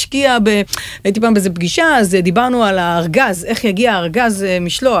 אני אשקיע הייתי פעם באיזה פגישה, אז דיברנו על הארגז, איך יגיע הארגז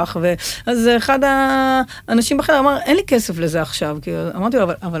משלוח. אז אחד האנשים בחדר אמר, אין לי כסף לזה עכשיו. אמרתי לו,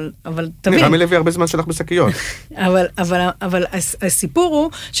 אבל תבין. נראה מלוי הרבה זמן שלך בשקיות. אבל הסיפור הוא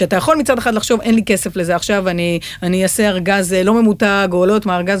שאתה יכול מצד אחד לחשוב, אין לי כסף לזה עכשיו, אני אעשה ארגז לא ממותג, או לא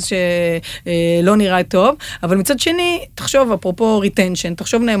מה ארגז שלא נראה טוב, אבל מצד שני, תחשוב, אפרופו ריטנשן,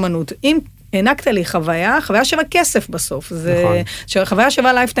 תחשוב נאמנות. אם הענקת לי חוויה שווה כסף בסוף. נכון. חוויה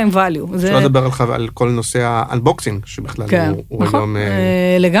שווה lifetime value. אפשר לדבר על כל נושא האנבוקסינג, שבכלל הוא היום...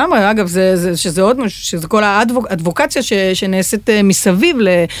 לגמרי, אגב, שזה עוד משהו, שזה כל האדבוקציה שנעשית מסביב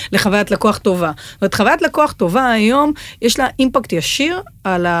לחוויית לקוח טובה. זאת אומרת, חוויית לקוח טובה היום, יש לה אימפקט ישיר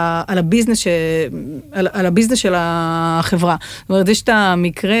על הביזנס של החברה. זאת אומרת, יש את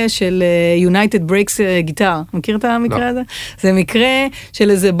המקרה של United Breaks גיטר. מכיר את המקרה הזה? זה מקרה של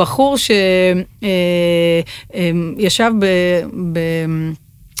איזה בחור שישב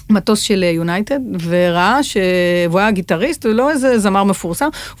במטוס של יונייטד, וראה והוא היה גיטריסט, ולא איזה זמר מפורסם,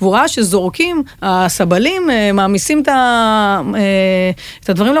 והוא ראה שזורקים, הסבלים, מעמיסים את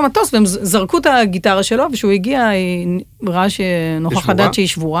הדברים למטוס, והם זרקו את הגיטרה שלו, ושהוא הגיע, ראה שנוכח לדעת שהיא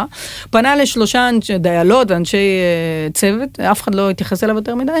שבורה, פנה לשלושה דיילות ואנשי צוות, אף אחד לא התייחס אליו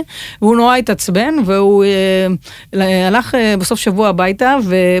יותר מדי, והוא נורא התעצבן, והוא הלך בסוף שבוע הביתה,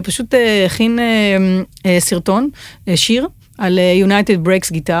 ופשוט הכין סרטון, שיר, על United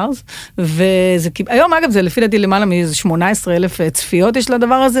Breaks Guitars, והיום אגב זה לפי דעתי למעלה מ-18,000 צפיות יש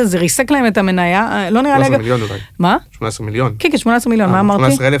לדבר הזה, זה ריסק להם את המניה, לא נראה לי אגב... 18 מיליון אולי. מה? 18 מיליון. כן, 18 מיליון, מה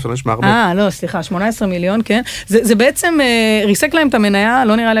אמרתי? 18,000, לא נשמע הרבה. לא, סליחה, 18 מיליון, כן. זה בעצם ריסק להם את המניה,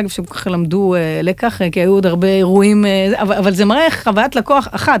 לא נראה לי אגב שהם כל כך למדו לקח, כי היו עוד הרבה אירועים, אבל זה מראה חוויית לקוח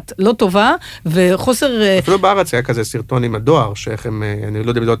אחת, לא טובה, וחוסר... אפילו בארץ היה כזה סרטון עם הדואר, שאיך הם, אני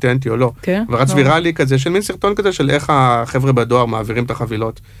לא יודע אם זה אותנטי או לא, ורץ ויראלי כזה, של מין סרטון כזה של איך החבר'ה בדואר מעבירים את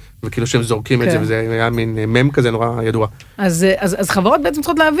החבילות, וכאילו שהם זורקים את זה, וזה היה מין מם כזה נורא ידוע. אז חברות בעצם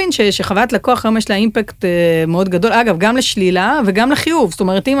צריכות להבין שחוויית לקוח היום יש לה אימפקט מאוד גדול, אגב, גם לשלילה וגם לחיוב, זאת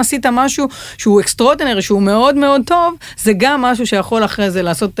אומרת, אם עשית משהו שהוא אקסטרוטנרי, שהוא מאוד מאוד טוב, זה גם משהו שיכול אחרי זה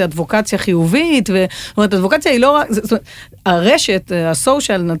לעשות אדבוקציה חיובית, זאת אומרת, אדבוקציה היא לא רק, זאת אומרת, הרשת,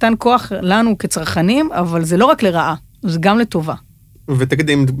 הסושיאל, נתן כוח לנו כצרכנים, אבל זה לא רק לרעה, זה גם לטובה. ותגיד,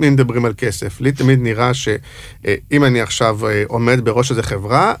 אם מדברים על כסף, לי תמיד נראה שאם אני עכשיו עומד בראש איזה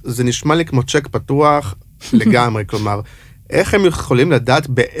חברה, זה נשמע לי כמו צ'ק פתוח לגמרי, כלומר, איך הם יכולים לדעת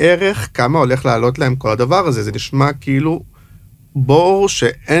בערך כמה הולך לעלות להם כל הדבר הזה? זה נשמע כאילו בור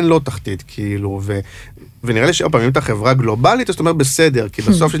שאין לו תחתית, כאילו, ונראה לי שעוד פעם, אם אתה חברה גלובלית, זאת אומרת בסדר, כי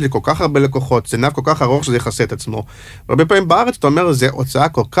בסוף יש לי כל כך הרבה לקוחות, זה נב כל כך ארוך שזה יחסה את עצמו. והרבה פעמים בארץ, אתה אומר, זה הוצאה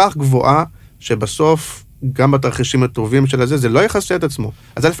כל כך גבוהה, שבסוף גם בתרחישים הטובים של הזה, זה לא יחסה את עצמו.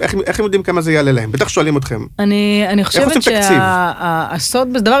 אז איך הם יודעים כמה זה יעלה להם? בטח שואלים אתכם. אני חושבת שהסוד,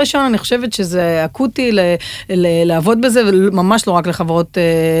 דבר ראשון, אני חושבת שזה אקוטי לעבוד בזה, וממש לא רק לחברות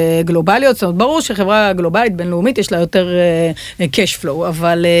גלובליות, זאת אומרת, ברור שחברה גלובלית, בינלאומית, יש לה יותר cash flow,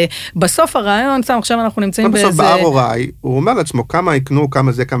 אבל בסוף הרעיון, עכשיו אנחנו נמצאים באיזה... בסוף ב-ROI, הוא אומר לעצמו, כמה יקנו,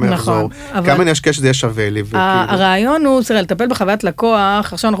 כמה זה, כמה יחזור, כמה אני אשקיע שזה יהיה שווה לי. הרעיון הוא, לטפל בחוויית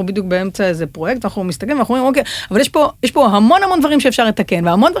לקוח, עכשיו אנחנו בדיוק באמצע איזה פרויקט, אנחנו מסתכלים, אנחנו אומרים, אוקיי, אבל יש פה המון דברים שאפשר לתקן,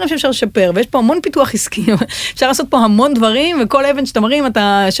 והמון דברים שאפשר לשפר, ויש פה המון פיתוח עסקי, אפשר לעשות פה המון דברים, וכל אבן שאתה מרים,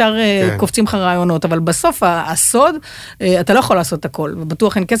 אתה ישר קופצים לך רעיונות, אבל בסוף הסוד, אתה לא יכול לעשות את הכל,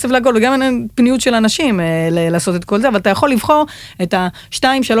 ובטוח אין כסף להכל, וגם אין פניות של אנשים לעשות את כל זה, אבל אתה יכול לבחור את ה2-3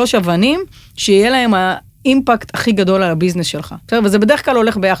 אבנים, שיהיה להם אימפקט הכי גדול על הביזנס שלך. וזה בדרך כלל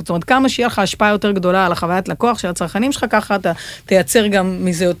הולך ביחד. זאת אומרת, כמה שיהיה לך השפעה יותר גדולה על החוויית לקוח של הצרכנים שלך, ככה אתה תייצר גם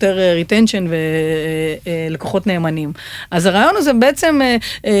מזה יותר ריטנשן ולקוחות נאמנים. אז הרעיון הזה בעצם,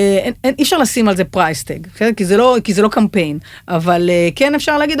 אי אפשר לשים על זה פרייס טג, כי זה לא קמפיין. אבל כן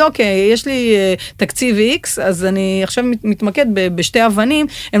אפשר להגיד, אוקיי, יש לי תקציב X, אז אני עכשיו מתמקד בשתי אבנים.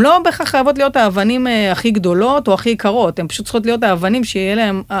 הן לא בהכרח חייבות להיות האבנים הכי גדולות או הכי יקרות. הן פשוט צריכות להיות האבנים שיהיה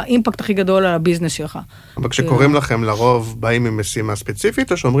להם האימפקט הכי גדול על הביזנס שלך. אבל כשקוראים לכם לרוב, באים עם משימה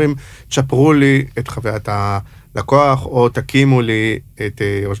ספציפית, או שאומרים, תשפרו לי את חוויית הלקוח, או תקימו לי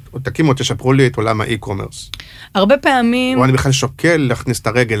או תשפרו לי את עולם האי-קומרס. הרבה פעמים... או אני בכלל שוקל להכניס את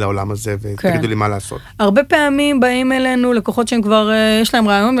הרגל לעולם הזה, ותגידו לי מה לעשות. הרבה פעמים באים אלינו לקוחות שהם כבר, יש להם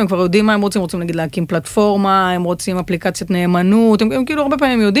רעיון, והם כבר יודעים מה הם רוצים נגיד להקים פלטפורמה, הם רוצים אפליקציית נאמנות, הם כאילו הרבה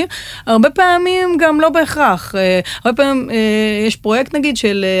פעמים יודעים, הרבה פעמים גם לא בהכרח. הרבה פעמים יש פרויקט נגיד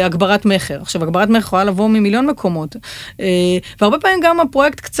של הגברת מחר. עכשיו, הגברת מחר יכולה לבוא ממיליון מקומות, והרבה פעמים גם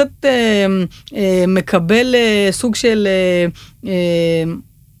הפרויקט קצת מקבל סוג של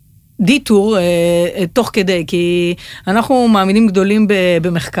דיטור תוך כדי, כי אנחנו מאמינים גדולים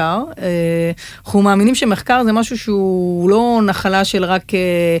במחקר, אנחנו מאמינים שמחקר זה משהו שהוא לא נחלה של רק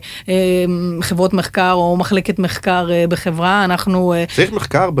חברות מחקר או מחלקת מחקר בחברה, אנחנו... צריך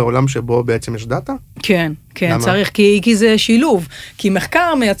מחקר בעולם שבו בעצם יש דאטה? כן. כן, צריך, כי זה שילוב, כי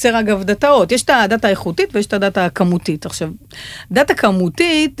מחקר מייצר אגב דאטאות, יש את הדאטה האיכותית ויש את הדאטה הכמותית. עכשיו, דאטה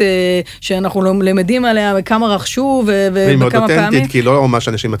כמותית, שאנחנו למדים עליה בכמה רכשו וכמה מאוד פעמים. אותנטית, כי לא ממש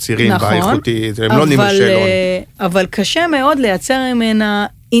אנשים מצהירים באיכותי, הם לא עונים לשאלון. אבל קשה מאוד לייצר ממנה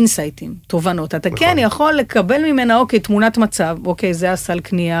אינסייטים, תובנות. אתה כן יכול לקבל ממנה, אוקיי, תמונת מצב, אוקיי, זה הסל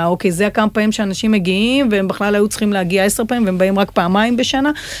קנייה, אוקיי, זה הכמה פעמים שאנשים מגיעים, והם בכלל היו צריכים להגיע 10 פעמים, והם באים רק פעמיים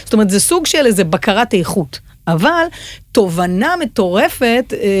בשנה. זאת אומרת, זה סוג של איזה בקרת איכות. אבל תובנה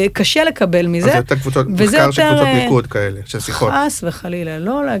מטורפת, קשה לקבל מזה. אז זה מחקר של קבוצות מיקוד כאלה, של שיחות. חס וחלילה,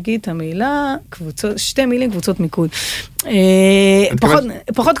 לא להגיד את המילה, שתי מילים קבוצות מיקוד.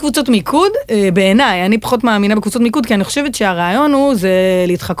 פחות קבוצות מיקוד, בעיניי, אני פחות מאמינה בקבוצות מיקוד, כי אני חושבת שהרעיון הוא, זה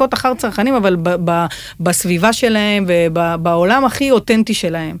להתחקות אחר צרכנים, אבל בסביבה שלהם, ובעולם הכי אותנטי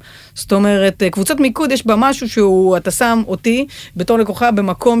שלהם. זאת אומרת, קבוצות מיקוד, יש בה משהו שהוא, אתה שם אותי, בתור לקוחה,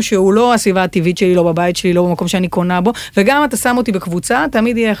 במקום שהוא לא הסביבה הטבעית שלי, לא בבית שלי, לא במקום שאני קונה בו, וגם אתה שם אותי בקבוצה,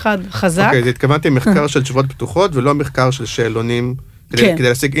 תמיד יהיה אחד חזק. אוקיי, זה התכוונתי מחקר של תשובות פתוחות, ולא מחקר של שאלונים כדי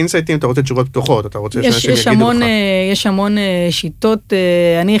להשיג אינסייטים, אתה רוצה תשובות פתוחות, אתה רוצה שאנשים יגידו לך. יש המון שיטות,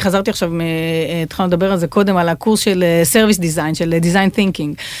 אני חזרתי עכשיו, התחלנו לדבר על זה קודם, על הקורס של Service Design, של Design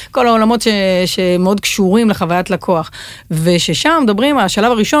Thinking, כל העולמות שמאוד קשורים לחוויית לקוח, וששם מדברים,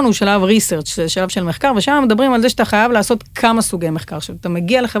 השלב הראשון הוא שלב Research, שלב של מחקר, ושם מדברים על זה שאתה חייב לעשות כמה סוגי מחקר, שאתה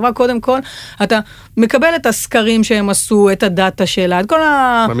מגיע לחברה קודם כל, אתה מקבל את הסקרים שהם עשו, את הדאטה שלה, את כל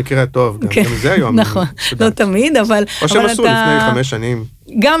במקרה הטוב, גם זה היום. נכון, לא תמיד, אבל... או שהם עשו לפני 5 שנים.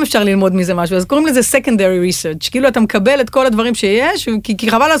 גם אפשר ללמוד מזה משהו, אז קוראים לזה secondary research, כאילו אתה מקבל את כל הדברים שיש, כי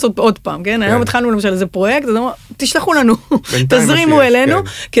חבל לעשות עוד פעם, כן? היום התחלנו למשל איזה פרויקט, אז אמרו, תשלחו לנו, תזרימו אלינו,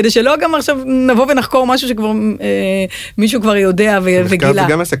 כדי שלא גם עכשיו נבוא ונחקור משהו שכבר מישהו כבר יודע וגילה. מחקר זה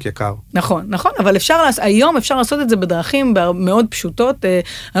גם עסק יקר. נכון, אבל היום אפשר לעשות את זה בדרכים מאוד פשוטות,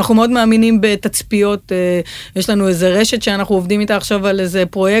 אנחנו מאוד מאמינים בתצפיות, יש לנו איזה רשת שאנחנו עובדים איתה עכשיו על איזה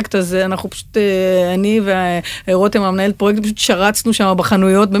פרויקט, אז אנחנו פשוט, אני ורותם המנהלת פרויקט, פשוט שרצנו שם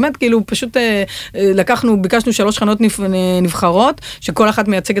בחנויות, באמת כאילו פשוט ביקשנו 3 חנויות נבחרות, שכל אחת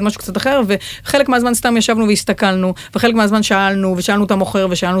מייצגת משהו קצת אחר, וחלק מהזמן סתם ישבנו והסתכלנו, וחלק מהזמן ושאלנו את המוכר,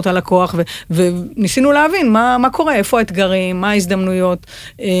 ושאלנו את הלקוח, וניסינו להבין מה קורה, איפה האתגרים, מה ההזדמנויות,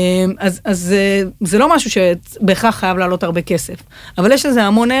 אז זה לא משהו שבהכרח חייב לעלות הרבה כסף, אבל יש לזה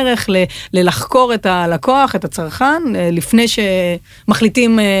המון ערך ללחקור את הלקוח, את הצרכן, לפני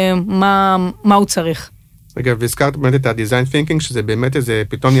שמחליטים מה הוא צריך. רגע, והזכרת באמת את ה-design thinking, שזה באמת איזה,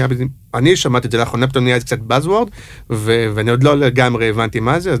 פתאום נהיה, אני שמעתי את זה לאחרונה, פתאום נהיה איזה קצת buzzword, ואני עוד לא לגמרי הבנתי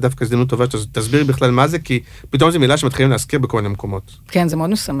מה זה, אז דווקא הזדמנות טובה שתסביר בכלל מה זה, כי פתאום זו מילה שמתחילים להזכיר בכל מיני מקומות. כן, זה מאוד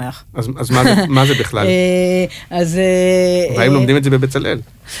משמח. אז מה זה בכלל? והאם לומדים את זה בבצלאל?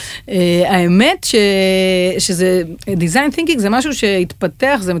 האמת שזה, design thinking זה משהו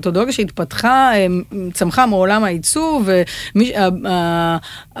שהתפתח, זה מתודולוגיה שהתפתחה, צמחה מעולם העיצוב,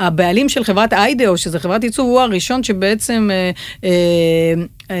 והבעלים של חברת אידאו, שזה חברת עיצוב, הוא הראשון שבעצם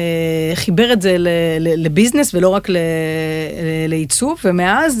חיבר את זה לביזנס ולא רק לעיצוב,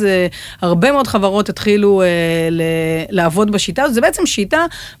 ומאז הרבה מאוד חברות התחילו לעבוד בשיטה, זה בעצם שיטה,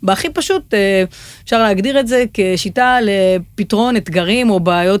 בהכי פשוט אפשר להגדיר את זה כשיטה לפתרון אתגרים או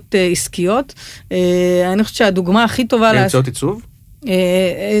בעיות עסקיות. אני חושבת שהדוגמה הכי טובה... באמצעות עיצוב?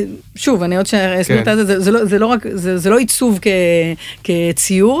 שוב, אני עוד שאסמית את זה, זה לא עיצוב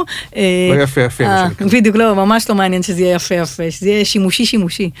כציור. לא יפה, בדיוק, לא, ממש לא מעניין שזה יהיה יפה, שזה יהיה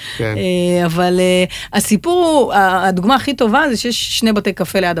שימושי. אבל הסיפור, הדוגמה הכי טובה זה שיש 2 בתי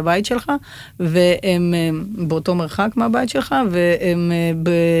קפה ליד הבית שלך, והם באותו מרחק מהבית שלך, והם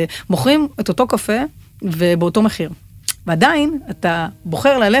מוכרים את אותו קפה ובאותו מחיר. ועדיין אתה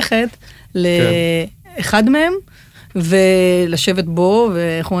בוחר ללכת לאחד מהם, ולשבת בו,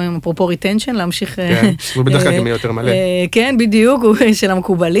 ואיך אומרים, אפרופו ריטנשן, להמשיך... כן, הוא בדרך כלל גם יהיה יותר מלא. כן, בדיוק, הוא של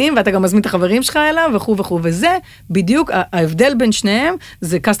המקובלים, ואתה גם מזמין את החברים שלך אליו, וכו', וזה בדיוק, ההבדל בין שניהם,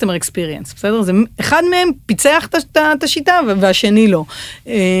 זה customer experience, בסדר? זה אחד מהם פיצח את השיטה, והשני לא.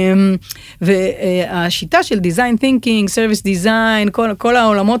 והשיטה של design thinking, service design, כל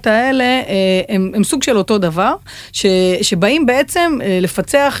העולמות האלה, הם סוג של אותו דבר, שבאים בעצם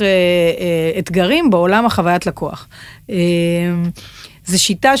לפצח אתגרים בעולם החוויית לקוח. זו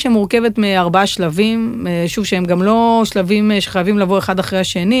שיטה שמורכבת מ4 שלבים, שוב שהם גם לא שלבים שחייבים לבוא אחד אחרי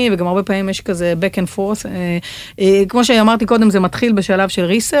השני, וגם הרבה פעמים יש כזה back and forth. כמו שאמרתי קודם, זה מתחיל בשלב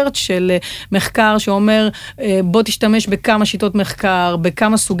של research, של מחקר שאומר, בוא תשתמש בכמה שיטות מחקר,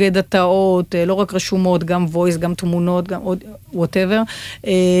 בכמה סוגי דאטאות, לא רק רשומות, גם voice, גם תמונות, גם whatever,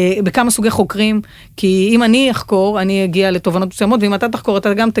 בכמה סוגי חוקרים, כי אם אני אחקור, אני אגיע לתובנות מסוימות, ואם אתה תחקור,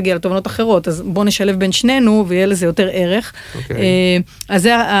 אתה גם תגיע לתובנות אחרות, אז בוא נשלב בין שנינו, ויהיה לזה יותר ערך. אז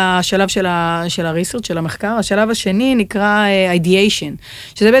זה השלב של הריסרצ' של המחקר. השלב השני נקרא ideation,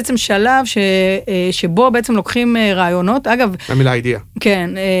 שזה בעצם שלב שבו בעצם לוקחים רעיונות. אגב... המילה אידיאה. כן.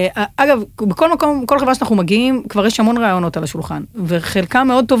 אגב, בכל מקום, כל חברה שאנחנו מגיעים, כבר יש המון רעיונות על השולחן, וחלקם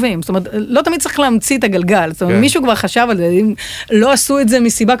מאוד טובים. זאת אומרת, לא תמיד צריך להמציא את הגלגל. זאת אומרת, מישהו כבר חשב על זה, אם לא עשו את זה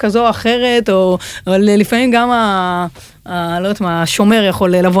מסיבה כזו או אחרת, או לפעמים גם לא יודעת מה, השומר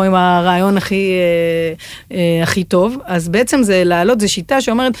יכול לבוא עם הרעיון הכי טוב, אז בעצם זה לעלות, זה שיטה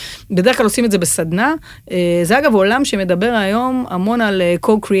שאומרת, בדרך כלל עושים את זה בסדנה, זה אגב עולם שמדבר היום המון על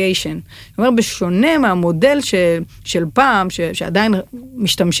co-creation, זאת אומרת, בשונה מהמודל של פעם, שעדיין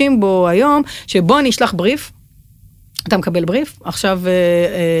משתמשים בו היום, שבו אני אשלח בריף, אתה מקבל בריף, עכשיו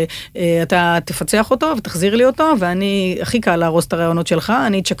אתה תפצח אותו ותחזיר לי אותו, ואני הכי קל להרוס את הרעיונות שלך,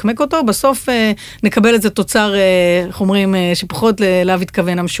 אני אצ'קמק אותו, בסוף נקבל את זה תוצר, איך אומרים, שפחות להב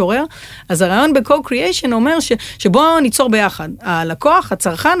התכוון המשורר. אז הרעיון ב-co-creation אומר שבו ניצור ביחד. הלקוח,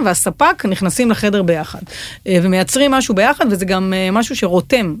 הצרכן והספק נכנסים לחדר ביחד, ומייצרים משהו ביחד, וזה גם משהו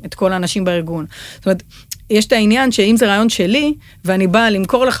שרותם את כל האנשים בארגון. זאת אומרת, יש את העניין שאם זה רעיון שלי, ואני באה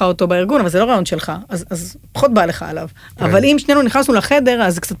למכור לך אותו בארגון, אבל זה לא רעיון שלך, אז פחות בא לך עליו. אבל אם שנינו נכנסנו לחדר,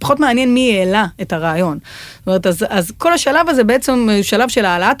 אז זה קצת פחות מעניין מי העלה את הרעיון. זאת אומרת, אז כל השלב הזה בעצם שלב של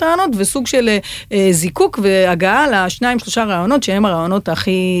העלאת רעיונות, וסוג של זיקוק והגעה ל2-3 רעיונות, שהם הרעיונות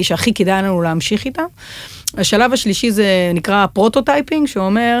שהכי כדאי לנו להמשיך איתם. השלב השלישי זה נקרא פרוטוטייפינג,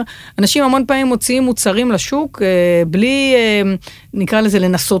 שאומר, אנשים המון פעמים מוציאים מוצרים לשוק, בלי, נקרא לזה,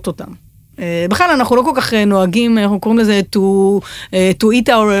 לנסות אותם. בכלל אנחנו לא כל כך נוהגים, אנחנו קוראים לזה to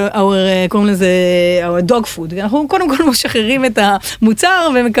eat קוראים לזה our dog food, אנחנו קודם כל משחררים את המוצר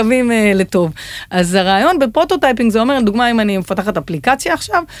ומקווים לטוב. אז הרעיון בפרוטוטייפינג זה אומר, לדוגמה אם אני מפתחת אפליקציה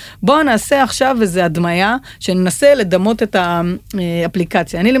עכשיו, בואו נעשה עכשיו איזו הדמיה, שננסה לדמות את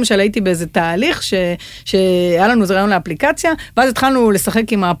האפליקציה. אני למשל הייתי באיזה תהליך שהיה לנו איזה רעיון לאפליקציה, ואז התחלנו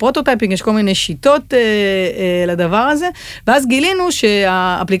לשחק עם הפרוטוטייפינג, יש כל מיני שיטות לדבר הזה, ואז גילינו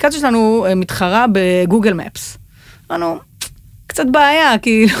שהאפליקציה שלנו מתחרה בגוגל מפס. אמרנו, קצת בעיה,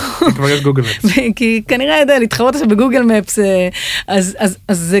 כאילו. כבר יש גוגל מפס. כי כנראה להתחרות עכשיו בגוגל מפס, אז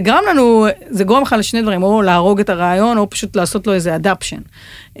זה גרם לנו, זה גורם לך לשני דברים, או להרוג את הרעיון, או פשוט לעשות לו איזה אדפשן.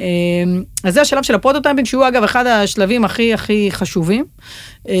 אז זה השלב של הפרוטוטייפינג, שהוא אגב אחד השלבים הכי חשובים,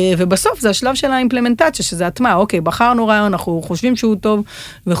 ובסוף זה השלב של האימפלמנטציה, שזה הטמעה, אוקיי, בחרנו רעיון, אנחנו חושבים שהוא טוב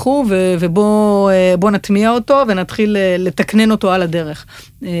וכו', ובוא נטמיע אותו, ונתחיל לתקנן אותו על הדרך.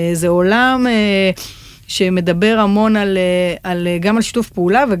 זה עולם שמדבר המון גם על שיתוף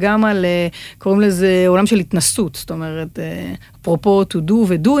פעולה, וגם על, קוראים לזה עולם של התנסות, זאת אומרת, אפרופו to do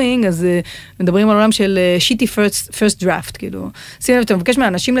ו-doing, אז מדברים על עולם של שיטי first draft, כאילו, שים לב, אתה מבקש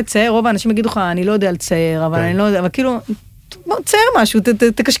מהאנשים לצייר, רוב האנשים יגידו לך, אני לא יודע לצייר, אבל אני לא יודע, אבל כאילו, בוא, צייר משהו,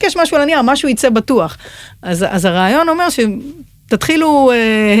 תקשקש משהו על הנייר, משהו יצא בטוח. אז הרעיון אומר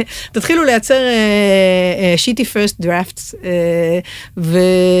תתחילו לייצר שיטי first drafts,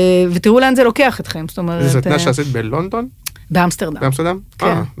 ותראו לאן זה לוקח אתכם. זאת אומרת... זה תנה שעשית בלונדון? באמסטרדם. באמסטרדם?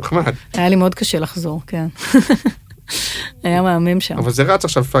 כן. נחמד. היה לי מאוד קשה לחזור, כן. היה מהמם שם. אבל זה רץ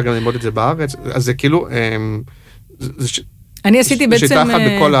עכשיו אפשר גם ללמוד את זה בארץ, אז זה כאילו... אני עשיתי בעצם... שיטה אחת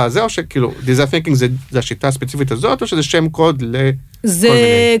בכל הזה, או שכאילו, design thinking זה השיטה הספציפית הזאת, או שזה שם קוד זה,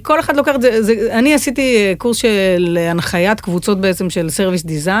 כל אחד לוקח, אני עשיתי קורס של הנחיית קבוצות בעצם של סרוויס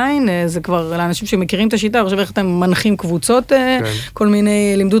דיזיין, זה כבר לאנשים שמכירים את השיטה, עכשיו איך אתם מנחים קבוצות, כל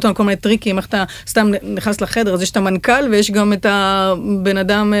מיני, לימדו אותם כל מיני טריקים, איך אתה סתם נכנס לחדר, אז יש את המנכ"ל, ויש גם את הבן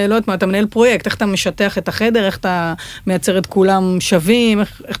אדם, לא יודעת מה, אתה מנהל פרויקט, איך אתה משטח את החדר, איך אתה מייצר את כולם שווים,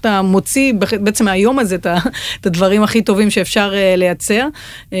 איך אתה מוציא בעצם מהיום הזה את הדברים הכי טובים שאפשר לייצר.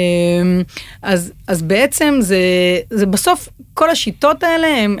 אז בעצם זה בסוף, כל השיטות האלה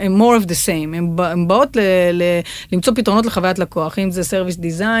הם more of the same, הן באות למצוא פתרונות לחוויית לקוח, אם זה service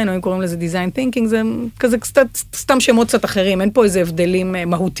design, או אם קוראים לזה design thinking, זה כזה סתם שמות קצת אחרים, אין פה איזה הבדלים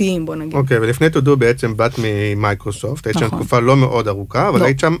מהותיים, בוא נגיד. אוקיי, ולפני תודו בעצם באת ממייקרוסופט, היית שם תקופה לא מאוד ארוכה, אבל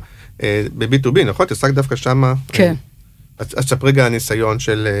היית שם ב-B2B, נכון? תעסק דווקא שם. כן. אז ספרי גם הניסיון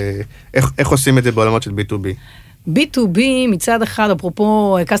של איך עושים את זה בעולמות של B2B. B2B מצד אחד,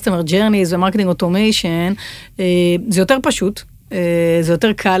 אפרופו Customer Journeys ו-Marketing Automation, זה יותר פשוט, זה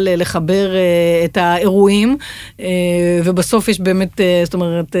יותר קל לחבר את האירועים, ובסוף יש באמת, זאת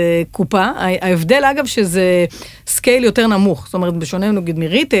אומרת, קופה. ההבדל אגב שזה סקייל יותר נמוך, זאת אומרת, בשונה נגיד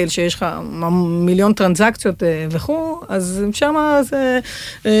מריטייל, שיש לך מיליון טרנזקציות וכו', אז שם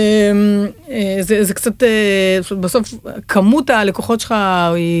זה קצת, בסוף כמות הלקוחות שלך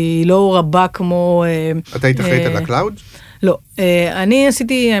היא לא רבה כמו... אתה היית אחראית על הקלאוד? לא, אני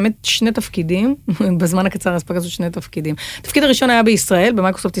עשיתי, האמת, 2 תפקידים, בזמן הקצר הספק לעשות 2 תפקידים. התפקיד הראשון היה בישראל,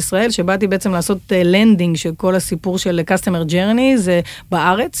 במייקרוסופט ישראל, שבאתי בעצם לעשות לנדינג של כל הסיפור של Customer Journey, זה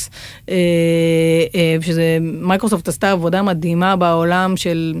בארץ, שזה, מייקרוסופט עשתה עבודה מדהימה בעולם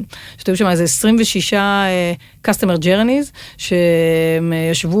של, שתראו שם איזה 26 Customer Journeys, שהם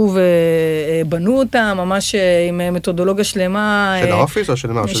ישבו ובנו אותם, ממש עם מתודולוגיה שלמה. של האופיס או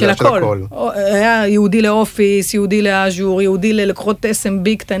של מה? של הכל. היה יהודי לאופיס, יהודי לאז'ור, יהודי ללקוחות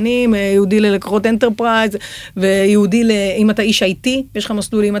SMB קטנים, יהודי ללקוחות אנטרפרייז, ויהודי אם אתה איש IT, יש לך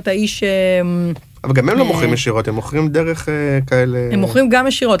מסלול אם אתה איש... אבל גם הם לא מוכרים ישירות, הם מוכרים דרך כאלה... הם מוכרים גם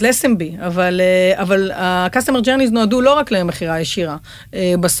ישירות, ל-SMB, אבל ה-Customer Journeys נועדו לא רק למחירה ישירה.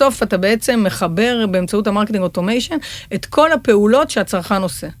 בסוף אתה בעצם מחבר באמצעות המרקטינג אוטומיישן את כל הפעולות שהצרכן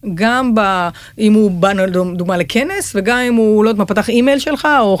עושה. גם אם הוא בא, דוגמה לכנס, וגם אם הוא, לא יודע, פתח אימייל שלך,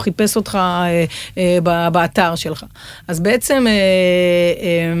 או חיפש אותך באתר שלך. אז בעצם,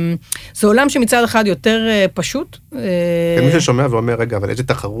 זה עולם שמצד אחד יותר פשוט. מי ששומע ואומר, רגע, אבל איזה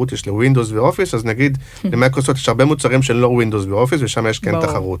תחרות יש לווינדוס ואופיס, אז נגיד, למייקרוסופט יש הרבה מוצרים של לא ווינדוס ואופיס, ושם יש כן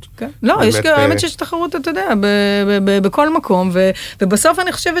תחרות. לא, האמת שיש תחרות, אתה יודע, בכל מקום, ובסוף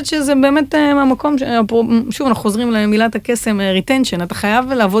אני חושבת שזה באמת המקום, שוב, אנחנו חוזרים למילת הקסם, retention, אתה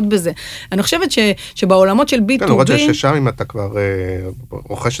חייב לעבוד בזה. אני חושבת שבעולמות של B2B... למרות ששם אם אתה כבר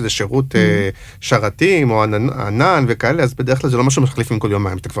רוכש איזה שירות שרתים, או ענן וכאלה, אז בדרך כלל זה לא משהו מחליפים כל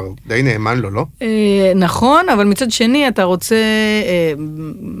יומיים, אתה כבר די נאמן לו, לא? נכון, אבל מצד שני אתה רוצה,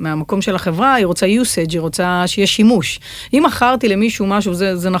 מהמקום של החברה, היא רוצה usage, היא רוצה שיהיה שימוש. אם מכרתי למישהו משהו,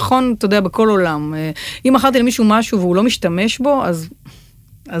 זה נכון, אתה יודע, בכל עולם. אם מכרתי למישהו משהו והוא לא משתמש בו, אז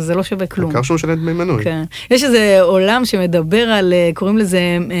זה לא שווה כלום. בעיקר שהוא משנה דמי מנוי. כן. יש איזה עולם שמדבר על, קוראים לזה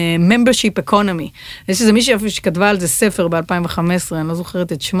membership economy. יש איזה מישהו שכתבה על זה ספר ב-2015, אני לא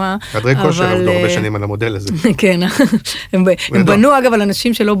זוכרת את שמה. חדרי כושר עבדו הרבה שנים על המודל הזה. כן, הם בנו אגב על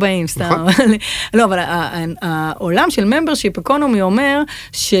אנשים שלא באים, סתם. לא, אבל העולם של membership economy אומר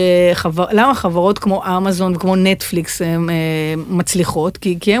למה חברות כמו אמזון וכמו נטפליקס מצליחות,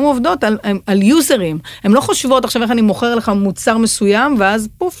 כי הן עובדות על יוזרים. הן לא חושבות עכשיו איך אני מוכר לך מוצר מסוים, ואז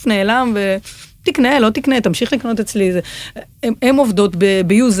פוף, נעלם, ותקנה, לא תקנה, תמשיך לקנות אצלי. הם עובדות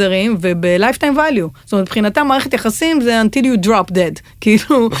ביוזרים וב-lifetime value. זאת אומרת, מבחינתם מערכת יחסים זה until you drop dead.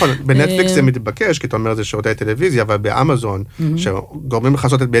 כאילו... נכון, בנטפליקס זה מתבקש, כי אתה אומר זה שירותי טלוויזיה, אבל באמזון, שגורמים לך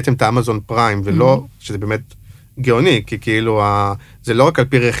לעשות בעצם את האמזון פריים, ולא, שזה באמת גאוני, כי כאילו, זה לא רק על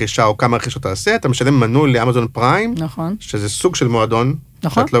פי רכישה, או כמה רכישות תעשה, אתה משלם מנוי לאמזון פריים, שזה סוג של מועדון,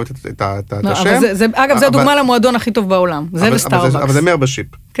 נכון. שאת לא אוהבת את השם. אגב, זה הדוגמה למועדון הכי טוב בעולם. זה וסטארבקס. אבל זה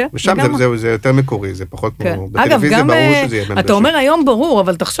membership. ושם זה יותר מקורי, זה פחות כמו... בטלוויזיה ברור שזה יהיה membership. אתה אומר היום ברור,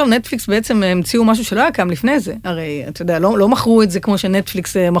 אבל תחשוב, נטפליקס בעצם המציאו משהו שלא היה קם לפני זה. הרי, אתה יודע, לא מכרו את זה כמו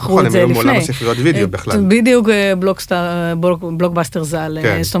שנטפליקס מכרו את זה לפני. נכון, הם מעולם הספריות וידאו בכלל. בדיוק בלוקבאסטר ז"ל.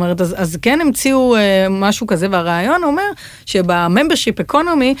 זאת אומרת, אז כן המציאו משהו כזה, והרעיון אומר שבממברשיפ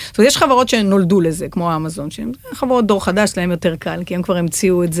אקונומי, זאת אומרת, יש חברות שנולדו לזה, כמו אמזון, שהן חברות דור חדש, להם יותר קל, כי הם כבר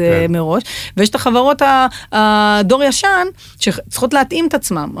המציאו את זה מראש, ויש את החברות הדור ישן, שצריכות להתאים את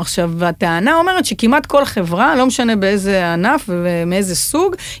עצמם. עכשיו, הטענה אומרת שכמעט כל חברה, לא משנה באיזה ענף ומאיזה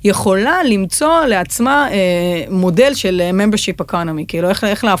סוג, יכולה למצוא לעצמה מודל של membership economy, כאילו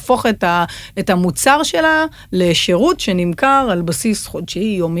איך להפוך את המוצר שלה לשירות שנמכר על בסיס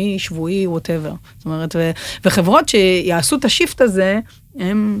חודשי, יומי, שבועי, whatever. זאת אומרת, וחברות שיעשו את השיפט הזה,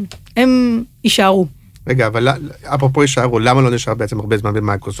 הם יישארו. רגע, אבל אפרופו יישארו, למה לא נשאר בעצם הרבה זמן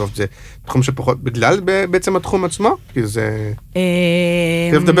במייקרוסופט? זה תחום שפחות, בגלל בעצם התחום עצמו? כי זה...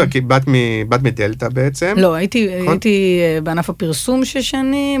 תכף לדבר, כי באת מדלטה בעצם. לא, הייתי בענף הפרסום 6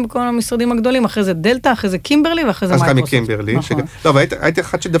 שנים, בכל המשרדים הגדולים, אחרי זה דלטה, אחרי זה קימברלי, ואחרי זה מייקרוסופט. אז מקימברלי. לא, אבל הייתי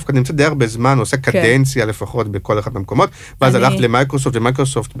אחד שדווקא נמצא די הרבה זמן, עושה קדנציה לפחות בכל אחד מהמקומות, ואז הלכת למייקרוסופט,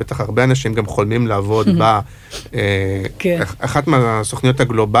 ומייקרוסופט, בטח הרבה אנשים גם חולמים לעבוד אחת מהסוכניות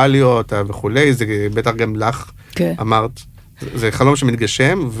הגלובליות וכולי, זה בטח גם לך, אמרת, זה חלום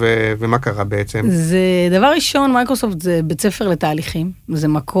שמתגשם, ומה קרה בעצם? זה דבר ראשון, מייקרוסופט זה בית ספר לתהליכים, זה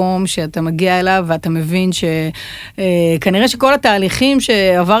מקום שאתה מגיע אליו, ואתה מבין שכנראה שכל התהליכים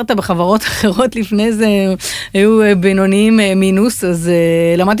שעברת בחברות אחרות לפני זה, היו בינוניים מינוס, אז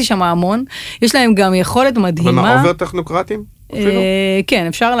למדתי שם המון, יש להם גם יכולת מדהימה. אבל מה, אובר טכנוקרטים? כן,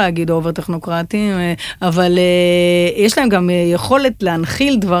 אפשר להגיד אובר טכנוקרטים, אבל יש להם גם יכולת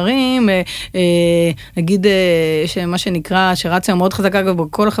להנחיל דברים, נגיד מה שנקרא, שרציה מאוד חזקה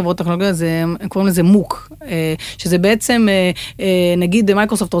בכל החברות טכנולוגיות, הם קוראים לזה מוק, שזה בעצם, נגיד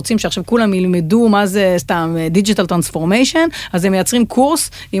מייקרוסופט רוצים שעכשיו כולם ילמדו מה זה סתם דיג'יטל טרנספורמיישן, אז הם מייצרים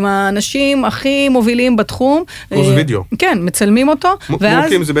קורס עם האנשים הכי מובילים בתחום. קורס וידאו. כן, מצלמים אותו.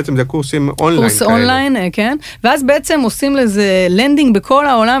 מוקים זה בעצם, זה קורסים אונליין. קורס אונליין, כן. ואז בעצם עושים לזה לנדינג בכל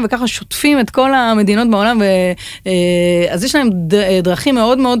העולם, וככה שוטפים את כל המדינות בעולם, אז יש להם דרכים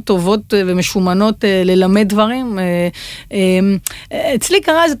מאוד מאוד טובות ומשומנות ללמד דברים. אצלי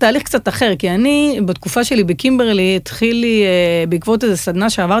קרה איזה תהליך קצת אחר, כי אני, בתקופה שלי בקימברלי, התחיל לי, בעקבות איזו סדנה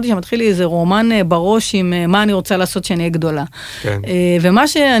שעברתי שם, התחיל לי איזה רומן בראש עם מה אני רוצה לעשות שאני אהיה גדולה. ומה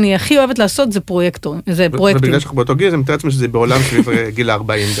שאני הכי אוהבת לעשות זה פרויקטים. ובגלל שאנחנו באותו גיל, זה מתאר לעצמי שזה בעולם סביב גיל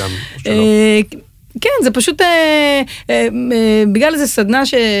 40 גם. כן, זה פשוט, בגלל איזו סדנה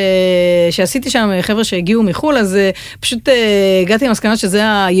שעשיתי שם, חבר'ה שהגיעו מחול, אז פשוט הגעתי למסקנה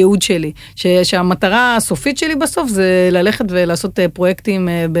שזה הייעוד שלי, שהמטרה הסופית שלי בסוף זה ללכת ולעשות פרויקטים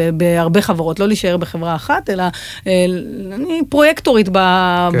בהרבה חברות, לא להישאר בחברה אחת, אלא אני פרויקטורית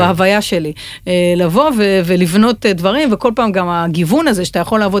בהוויה שלי, לבוא ולבנות דברים, וכל פעם גם הגיוון הזה, שאתה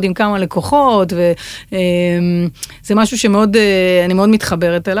יכול לעבוד עם כמה לקוחות, וזה משהו שמאוד, אני מאוד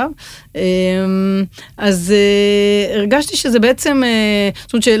מתחברת אליו. אז הרגשתי שזה בעצם,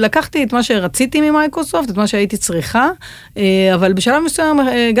 זאת אומרת שלקחתי את מה שרציתי ממייקרוסופט, את מה שהייתי צריכה, אבל בשלב מסוים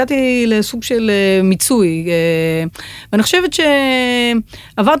הגעתי לסוג של מיצוי, ואני חושבת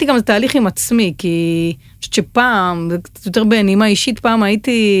שעברתי גם לתהליך עם עצמי, כי אני חושבת שפעם, יותר בנימה אישית, פעם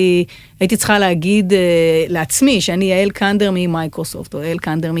הייתי צריכה להגיד לעצמי שאני יעל קנדר ממייקרוסופט, או יעל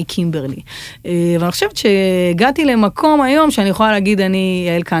קנדר מקימברלי. ואני חושבת שהגעתי למקום היום שאני יכולה להגיד אני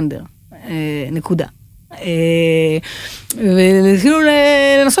יעל קנדר. נקודה. וכאילו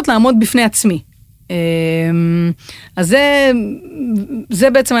לנסות לעמוד בפני עצמי. אז זה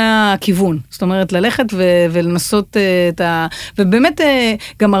בעצם היה הכיוון. זאת אומרת, ללכת ולנסות את ובאמת,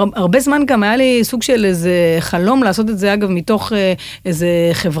 גם הרבה זמן גם היה לי סוג של איזה חלום לעשות את זה, אגב, מתוך איזה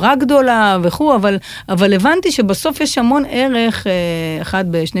חברה גדולה וכו', אבל הבנתי שבסוף יש המון ערך, אחד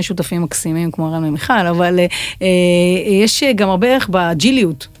בשני שותפים מקסימים, כמו רן ומיכל, אבל יש גם הרבה ערך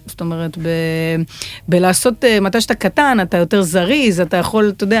בג'יליות. זאת אומרת, בלעשות, מתי שאתה קטן, אתה יותר זריז, אתה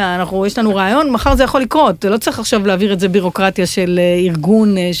יכול, אתה יודע, יש לנו רעיון, מחר זה יכול לקרות, לא צריך עכשיו להעביר את זה בירוקרטיה של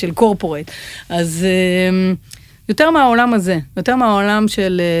ארגון, של קורפורט. אז יותר מהעולם הזה, יותר מהעולם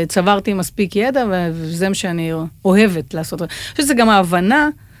של צברתי מספיק ידע, וזה מה שאני אוהבת לעשות. אני חושבת שזה גם ההבנה,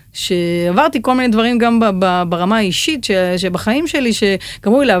 שעברתי כל מיני דברים גם ברמה האישית, שבחיים שלי,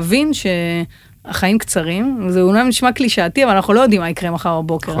 שגמרו לי להבין החיים קצרים, זה אולי נשמע קלישאתי, אבל אנחנו לא יודעים מה יקרה מחר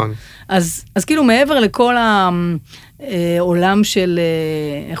בבוקר. נכון. אז כאילו מעבר לכל העולם של,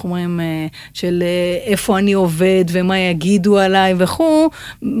 איך אומרים, של איפה אני עובד ומה יגידו עליי וכו',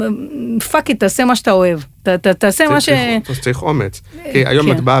 פאק, תעשה מה שאתה אוהב. תעשה מה ש... צריך אומץ. כי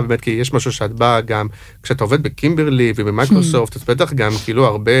היום את באה, באמת, כי יש משהו שאת באה גם, כשאתה עובד בקימברלי ובמייקרוסופט, אז בטח גם כאילו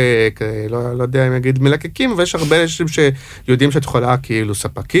הרבה, לא יודע אם אגיד מלקקים, ויש הרבה אנשים שיודעים שאת יכולה כאילו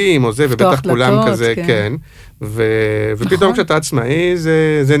ספקים או זה, ובטח כולם כזה, כן. ופתאום כשאתה עצמאי,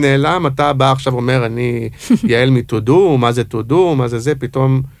 זה נעלם, אתה בא עכשיו אומר, אני יעל מתודו, מה זה תודו, מה זה זה,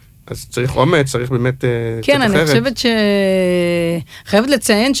 פתאום... אז צריך אומץ, צריך באמת כן, אני חושבת חייבת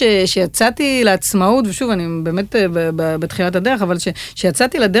לציין שיצאתי לעצמאות, ושוב, אני באמת בתחילת הדרך, אבל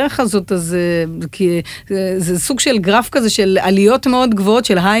שיצאתי לדרך הזאת, אז זה סוג של גרף כזה של עליות מאוד גבוהות,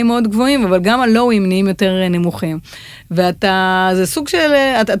 של היי מאוד גבוהים, אבל גם הלואוים נהיים יותר נמוכים. זה סוג של,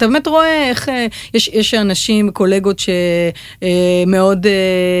 אתה באמת רואה איך יש אנשים, קולגות שמאוד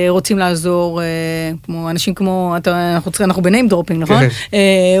רוצים לעזור, כמו אנשים כמו, אנחנו בניים דרופינג, נכון?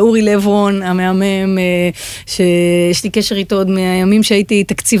 אורי לברון, המאמם, שיש לי קשר איתו עוד מהימים שהייתי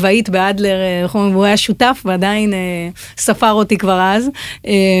תקציבאית באדלר, הוא היה שותף ועדיין ספר אותי כבר אז.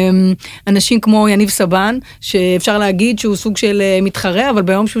 אנשים כמו יניב סבן, שאפשר להגיד שהוא סוג של מתחרה, אבל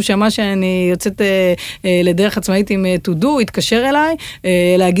ביום שהוא שמע שאני יוצאת לדרך עצמאית עם תודו, התקשר אליי,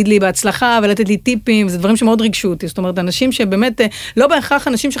 להגיד לי בהצלחה ולתת לי טיפים, זה דברים שמאוד ריגשו אותי. זאת אומרת, אנשים שבאמת, לא בהכרח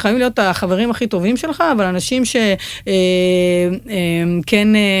אנשים שחייבים להיות החברים הכי טובים שלך, אבל אנשים שכן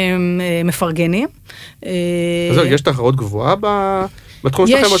מפרגנים. אז יש תחרות גבוהה בתחום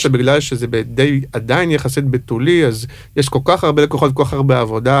שלכם, או שבגלל שזה עדיין יחסית בתולי, אז יש כל כך הרבה לקוחות, כל כך הרבה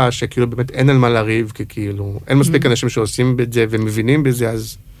עבודה, שכאילו באמת אין על מה לריב, כי כאילו אין מספיק אנשים שעושים את זה ומבינים בזה,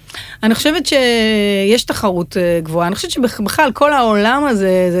 אז... אני חושבת שיש תחרות גבוהה, אני חושבת שבכלל כל העולם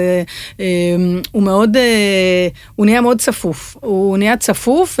הזה, הוא מאוד, הוא נהיה מאוד צפוף, הוא נהיה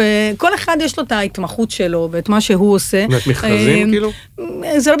צפוף, כל אחד יש לו את ההתמחות שלו, ואת מה שהוא עושה. מכרזים כאילו?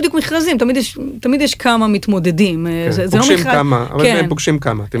 זה לא בדיוק מכרזים, תמיד יש כמה מתמודדים. פוגשים כמה, אבל הם פוגשים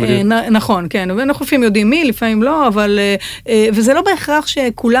כמה. נכון, כן, ואנחנו לפעמים יודעים מי, לפעמים לא, אבל, וזה לא בהכרח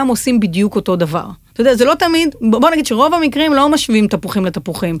שכולם עושים בדיוק אותו דבר. אתה יודע, זה לא תמיד, בוא נגיד שרוב המקרים לא משווים תפוחים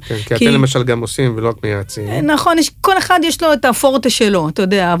לתפוחים. כן, כי אתם למשל גם עושים ולא רק מייעצים. נכון, כל אחד יש לו את הפורטה שלו, אתה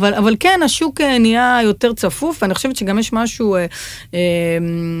יודע, אבל כן, השוק נהיה יותר צפוף, ואני חושבת שגם יש משהו,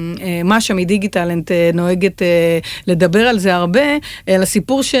 מה שמדיגיטלנט נוהגת לדבר על זה הרבה, על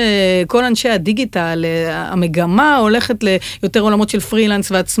הסיפור שכל אנשי הדיגיטל, המגמה הולכת ליותר עולמות של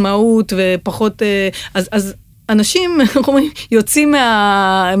פרילנס ועצמאות, ופחות, אז אנשים יוצאים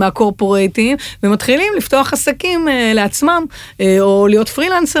מהקורפורטים ומתחילים לפתוח עסקים לעצמם, או להיות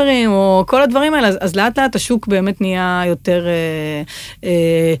פרילנסרים, או כל הדברים האלה. אז לאט לאט השוק באמת נהיה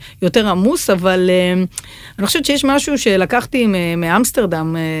יותר עמוס, אבל אני חושבת שיש משהו שלקחתי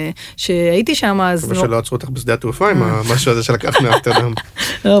מאמסטרדם, שהייתי שם אז... זה שלא עצרו אותך בשדה התעופה עם המשהו הזה שלקחת מאמסטרדם.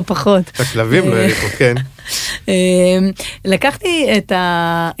 לא, פחות. הכלבים לא הריחו, כן. לקחתי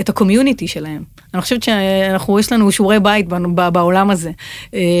את הקומיוניטי שלהם. אני חושבת יש לנו שיעורי בית בעולם הזה.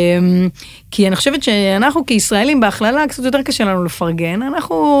 כי אני חושבת שאנחנו כישראלים בהכללה, קצת יותר קשה לנו לפרגן,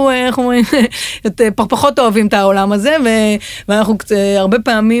 אנחנו פחות אוהבים את העולם הזה, ואנחנו הרבה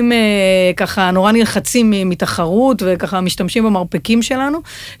פעמים ככה נורא נלחצים מתחרות, וככה משתמשים במרפקים שלנו.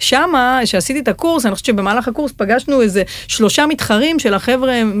 שמה, שעשיתי את הקורס, אני חושבת שבמהלך הקורס פגשנו איזה 3 מתחרים של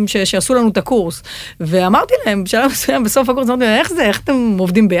החבר'ה שעשו לנו את הקורס, ואמרתי להם, בשלב מסוים, בסוף הקורס, אמרתי להם, איך זה, איך אתם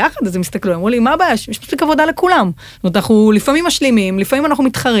עובדים ביחד? אז הם הסתכלו, אמרו לי, מה הבעיה? יש מספיק עבודה לכולם. זאת אומרת, אנחנו לפעמים משלימים, לפעמים אנחנו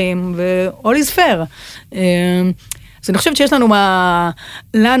מתחרים, all is fair. אז אני חושבת שיש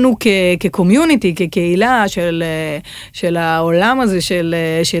לנו כקומיוניטי, כקהילה של העולם הזה,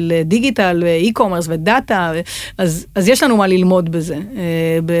 של דיגיטל, אי-קומרס ודאטה, אז יש לנו מה ללמוד בזה,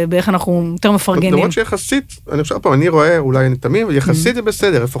 באיך אנחנו יותר מפרגנים. למרות שיחסית, אני חושב פה, אני רואה אולי נתמים, יחסית זה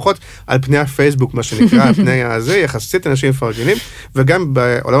בסדר, לפחות על פני הפייסבוק, מה שנקרא, על פני הזה, יחסית אנשים מפרגנים, וגם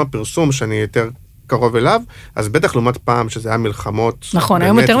בעולם הפרסום, שאני יותר קרוב אליו, אז בטח לעומת פעם שזה היה מלחמות. נכון,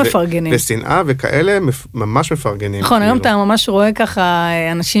 היום יותר מפרגנים. ושנאה וכאלה ממש מפרגנים. נכון, היום אתה ממש רואה ככה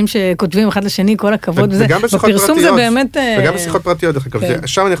אנשים שכותבים אחד לשני, כל הכבוד וזה. בפרסום זה באמת... וגם בשיחות פרטיות,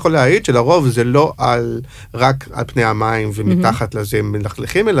 עכשיו אני יכול להעיד שלרוב זה לא רק על פני המים ומתחת לזה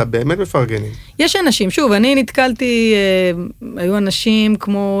מלכלכים, אלא באמת מפרגנים. יש אנשים, שוב, אני נתקלתי, היו אנשים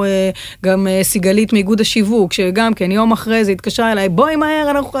כמו גם סיגלית מאיגוד השיווק, שגם כן יום אחרי זה התקשרה אליי, בואי מהר,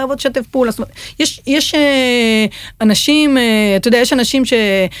 אנחנו חייבות לשתף פעולה. יש אנשים, אתה יודע, יש אנשים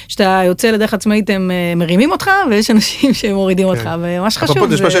שאתה יוצא לדרך עצמאית, הם מרימים אותך, ויש אנשים שמורידים אותך, וממש חשוב.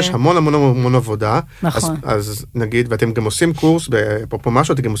 אפרופו, יש שיש המון עבודה, נכון. אז נגיד, ואתם גם עושים קורס, אפרופו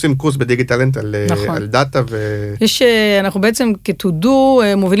משהו, אתם גם עושים קורס בדיגיטלנט על דאטה אנחנו בעצם כתודו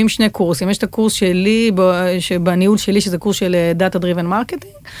מובילים 2 קורסים, יש את הקורס שלי, שבניהול שלי, שזה קורס של Data Driven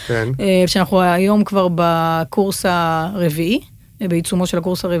Marketing, שאנחנו היום כבר בקורס הרביעי, בעיצומו של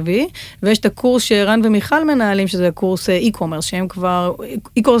הקורס הרביעי, ויש את הקורס שרן ומיכל מנהלים, שזה הקורס אי-קומרס, שהם כבר,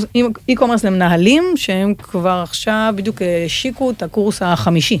 אי-קומרס למנהלים, שהם כבר עכשיו בדיוק השיקו את הקורס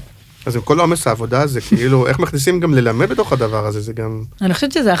החמישי. אז עם כל העומס העבודה הזה, כאילו, איך מכניסים גם ללמד בתוך הדבר הזה, זה גם... אני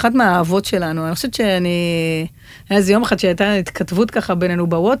חושבת שזה אחת מהאהבות שלנו, אני חושבת היה איזה יום אחד שהייתה התכתבות ככה בינינו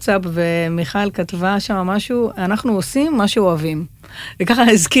בוואטסאפ, ומיכל כתבה שם משהו, אנחנו עושים מה שאוהבים. וככה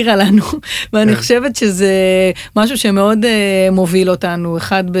הזכירה לנו, ואני חושבת שזה משהו שמאוד מוביל אותנו,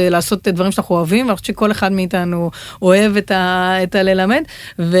 אחד בלעשות דברים שאנחנו אוהבים, ואני חושבת שכל אחד מאיתנו אוהב את הללמד,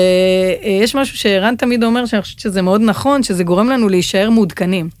 ויש משהו שרן תמיד אומר, שאני חושבת שזה מאוד נכון, שזה גורם לנו להישאר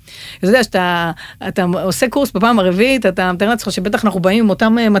מעודכנים. אתה יודע, שאתה עושה קורס בפעם הרביעית, אתה מתאר לעצמך שבטח אנחנו באים עם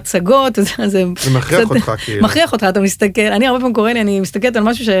אותם מצגות, זה מכריח אותך כאילו. מכריח אותך, אתה מסתכל, אני הרבה פעמים קורא לי, אני מסתכלת על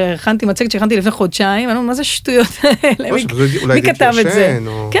משהו מצגת שהכנתי לפני חודשיים, אני אומר, מה זה שטויות האלה? מי כתב את זה?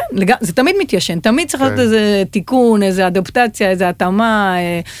 כן, זה תמיד מתיישן, תמיד צריך להיות איזה תיקון, איזה אדפטציה, איזה התאמה.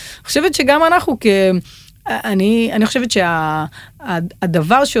 אני חושבת שגם אנחנו אני חושבת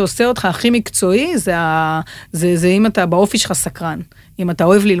שהדבר שעושה אותך הכי מקצועי, זה אם אתה באופי שלך סקרן. אם אתה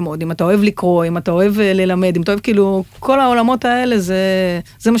אוהב ללמוד, אם אתה אוהב לקרוא, אם אתה אוהב ללמד, אם אתה אוהב כאילו, כל העולמות האלה,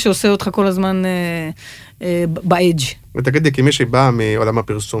 זה מה שעושה אותך כל הזמן באדג'. ותגיד לי, כי מי שבא מעולם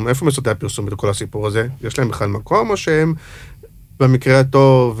הפרסום, איפה מסודי הפרסום בכל הסיפור הזה? יש להם בכלל מקום, או שהם במקרה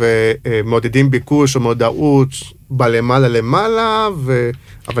הטוב מעודדים ביקוש או מודעות בלמעלה,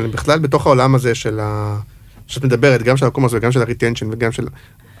 אבל הם בכלל בתוך העולם הזה שאת מדברת, גם של הקומרס וגם של הריטנשן וגם של...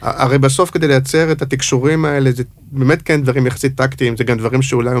 הרי בסוף כדי לייצר את התקשורים האלה, זה באמת כן דברים יחסית טקטיים, זה גם דברים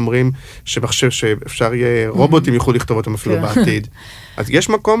שאולי אומרים שמחשב שאפשר יהיה, רובוטים יוכלו לכתוב אותם אפילו בעתיד. אז יש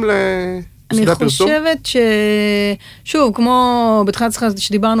מקום אני חושבת שוב, כמו בתחילת שיחה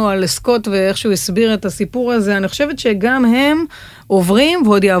שדיברנו על סקוט ואיך שהוא הסביר את הסיפור הזה, אני חושבת שגם הם עוברים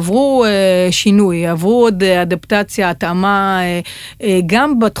ועוד יעברו שינוי, יעברו עוד אדפטציה, התאמה,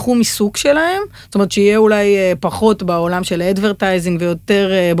 גם בתחום עיסוק שלהם, זאת אומרת שיהיה אולי פחות בעולם של אדברטייזינג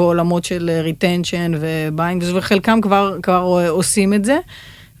ויותר בעולמות של ריטנשן וביינג, וחלקם כבר עושים את זה.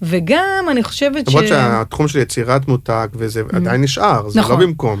 וגם אני חושבת למרות שהתחום של יצירת מותג וזה עדיין נשאר, זה לא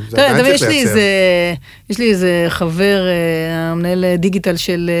במקום, זה עדיין צריך לייצר. יש לי איזה חבר, המנהל דיגיטל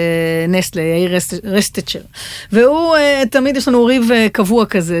של נסטלה, יאיר רסטצ'ר, והוא תמיד יש לנו ריב קבוע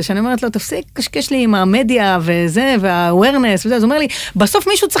כזה, שאני אומרת לו, תפסיק קשקש לי עם המדיה וזה, והאווירנס וזה, אז הוא אומר לי, בסוף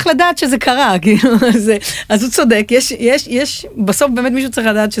מישהו צריך לדעת שזה קרה, אז הוא צודק, יש, בסוף באמת מישהו צריך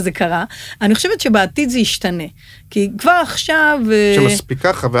לדעת שזה קרה, אני חושבת שבעתיד זה ישתנה, כי כבר עכשיו...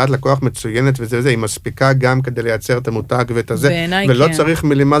 שמספיקה חוויית לקוח מצוינת וזה, היא מספיקה גם כדי לייצר את המותג ואת הזה, ולא צריך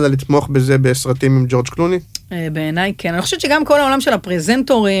מלמעלה לתמוך בזה בסרטים עם ג'ורג' קלוני? בעיניי כן. אני חושבת שגם כל העולם של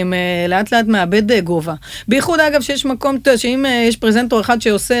הפרזנטורים לאט לאט מאבד גובה. בייחוד אגב שיש מקום, שאם יש פרזנטור אחד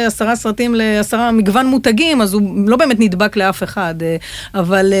שעושה 10 סרטים ל10 מגוון מותגים, אז הוא לא באמת נדבק לאף אחד.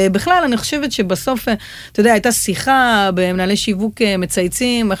 אבל בכלל אני חושבת שבסוף, אתה יודע, הייתה שיחה במנהלי שיווק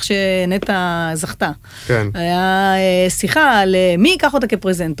מצייצים, איך שנטע זכתה. כן. היה שיחה על מי ייקח אותה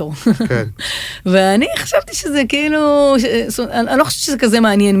כפרזנטור. כן. ואני חשבתי שזה כאילו, אני לא חושבת שזה כזה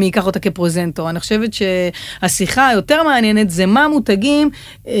מעניין מי ייקח אותה כפרזנטור. אני חושבת שהשיחה היותר מעניינת זה מה מותגים,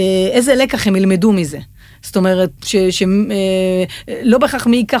 איזה לקח הם ילמדו מזה. זאת אומרת, לא בהכרח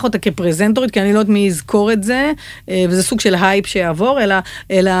מי ייקח אותה כפרזנטורית, כי אני לא יודעת מי יזכור את זה, וזה סוג של הייפ שיעבור,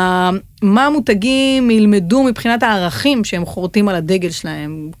 אלא מה המותגים ילמדו מבחינת הערכים שהם חורטים על הדגל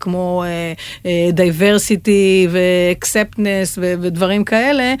שלהם, כמו diversity ו-acceptness ודברים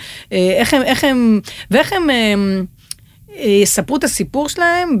כאלה, ואיך הם יספרו את הסיפור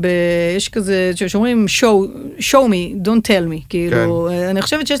שלהם, יש כזה, שאומרים, show me, don't tell me, כאילו, אני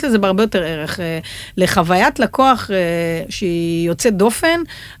חושבת שיש לזה בהרבה יותר ערך, לחוויית לקוח שהיא יוצאת דופן,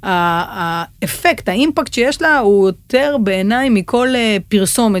 האפקט, האימפקט שיש לה, הוא יותר בעיניי מכל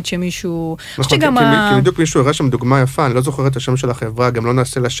פרסומת שמישהו, נכון, כי בדיוק מישהו הראה שם דוגמה יפה, אני לא זוכר את השם של החברה, גם לא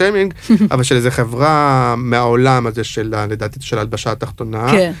נעשה לה שיימינג, אבל של איזה חברה מהעולם הזה של, לדעתי, של הלבשה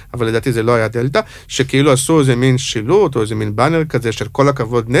התחתונה, אבל לדעתי זה לא היה דלתא, שכאילו עשו איזה מין שילוט, או איזה מין באנר כזה של כל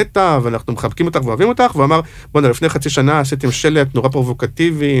הכבוד נטע, ואנחנו מחבקים אותך ואוהבים אותך, והוא אמר, בוא'נה, לפני חצי שנה עשיתם שלט נורא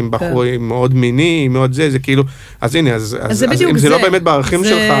פרובוקטיבי, עם בחורים מאוד מיני, מאוד זה כאילו, אז הנה, אז אם זה לא באמת בערכים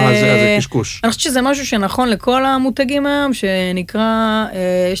שלך, אז זה קשקוש. אני חושבת שזה משהו שנכון לכל המותגים היום, שנקרא,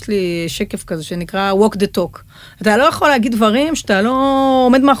 יש לי שקף כזה, שנקרא walk the talk. אתה לא יכול להגיד דברים שאתה לא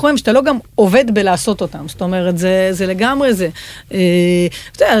עומד מאחוריהם, שאתה לא גם עובד בלעשות אותם. זאת אומרת, זה לגמרי זה. אתה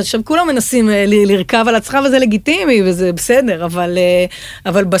יודע, עכשיו כולם מנסים לרכב על עצמך, וזה לגיטימי, וזה בסדר,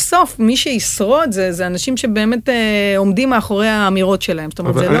 אבל בסוף, מי שישרוד, זה אנשים שבאמת עומדים מאחורי האמירות שלהם. זאת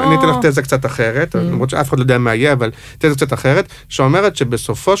אומרת, זה לא... אני אתן לך תזה קצת אחרת, למרות שאף אחד לא יודע מה יהיה, אבל תזה קצת אחרת, שאומרת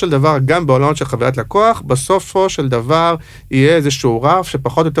שבסופו של דבר, גם בעולם של חוויית לקוח, בסופו של דבר יהיה איזשהו רף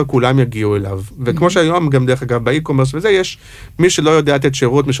שפחות או יותר כולם יגיעו אליו. וכמו שהיום, גם דרך אגב, באי-קומרס וזה, יש מי שלא יודע לתת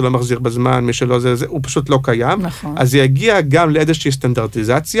שירות, מי שלא מחזיר בזמן, מי שלא זה, הוא פשוט לא קיים. נכון. אז יגיע גם לאיזושהי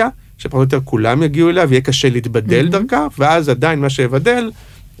סטנדרטיזציה, שפחות או יותר כולם יגיעו אליה, ויהיה קשה להתבדל דרכה, ואז עדיין מה שיבדל,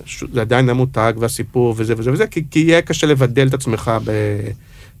 זה עדיין המותג והסיפור וזה וזה וזה, כי יהיה קשה לבדל את עצמך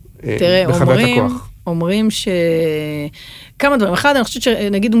בחוויית לקוח. אומרים כמה דברים. אחד, אני חושבת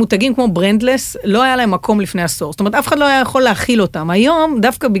שנגיד מותגים כמו ברנדלס, לא היה להם מקום לפני עשור. זאת אומרת, אף אחד לא היה יכול להכיל אותם. היום,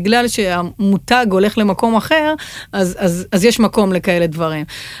 דווקא בגלל שהמותג הולך למקום אחר, אז יש מקום לכאלה דברים.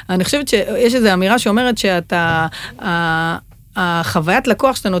 אני חושבת שיש איזו אמירה שאומרת שאתה... החוויית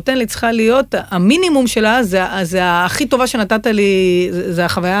לקוח שאתה נותן לי צריכה להיות, המינימום שלה זה הכי טובה שנתת לי, זה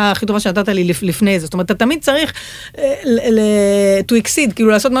החוויה הכי טובה שנתת לי לפני זה. זאת אומרת, אתה תמיד צריך to exceed, כאילו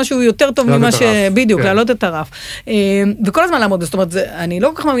לעשות משהו יותר טוב ממה בדיוק, להעלות את הרף. וכל הזמן לעמוד, זאת אומרת, אני לא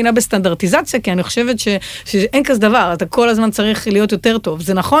כל כך מאמינה בסטנדרטיזציה, כי אני חושבת שאין כזה דבר, אתה כל הזמן צריך להיות יותר טוב.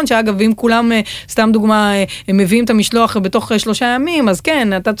 זה נכון שאגב, אם כולם, סתם דוגמה, הם מביאים את המשלוח בתוך 3 ימים, אז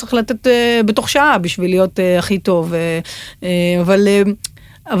כן, אתה צריך לתת בתוך שעה בשביל להיות הכי טוב.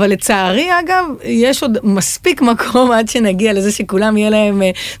 אבל לצערי, אגב, יש עוד מספיק מקום עד שנגיע לזה שכולם יהיה להם,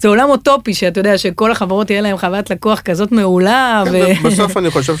 זה עולם אוטופי, שאתה יודע שכל החברות יהיה להם חוויית לקוח כזאת מעולה. בסוף אני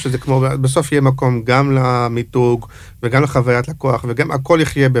חושב שזה כמו, בסוף יהיה מקום גם למיתוג, וגם לחוויית לקוח, וגם הכל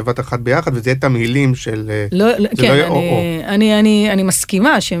יחיה בבת אחת ביחד, וזה יהיה תמהילים של... כן, אני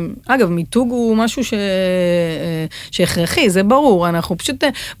מסכימה, אגב, מיתוג הוא משהו שהכרחי, זה ברור, אנחנו פשוט,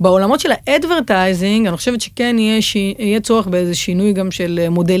 בעולמות של האדברטייזינג, אני חושבת שכן יהיה צורך באיזה שינוי גם של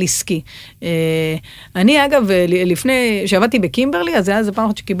מודל עסקי. אני, אגב, לפני שעבדתי בקימברלי, אז זה היה איזה פעם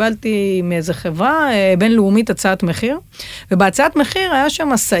שקיבלתי מאיזה חברה בינלאומית הצעת מחיר, ובהצעת מחיר היה שם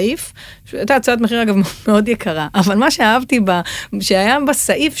סעיף, הייתה הצעת מחיר, אגב, מאוד יקרה, אבל מה שאהבתי שהיה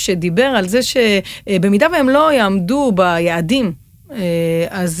בסעיף שדיבר על זה שבמידה והם לא יעמדו ביעדים,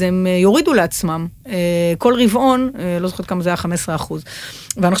 אז הם יורידו לעצמם, כל רבעון, לא זוכרת כמה זה היה 15%.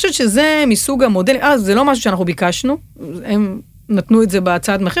 ואני חושבת שזה מסוג המודל, זה לא משהו שאנחנו ביקשנו, הם נתנו את זה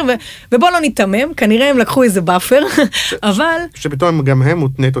בהצעת מחיר, ובוא לא ניתמם, כנראה הם לקחו איזה באפר, אבל... שפתאום גם הם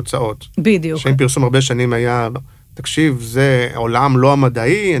מותני תוצאות. בדיוק. שהם פרסום הרבה שנים היה... תקשיב, זה עולם לא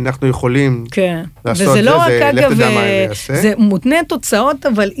המדעי, אנחנו יכולים לעשות וזה לא זה, רק, לך אגב, תדע מה אני אעשה. זה מותנה תוצאות,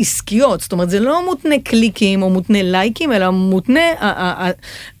 אבל עסקיות, זאת אומרת, זה לא מותנה קליקים או מותנה לייקים, אלא מותנה,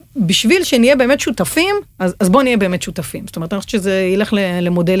 בשביל שנהיה באמת שותפים, אז בוא נהיה באמת שותפים. זאת אומרת, אני חושבת שזה ילך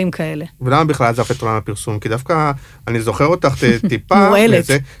למודלים כאלה. ולמה בכלל עזבת את עולם הפרסום? כי דווקא אני זוכר אותך טיפה. מועלת.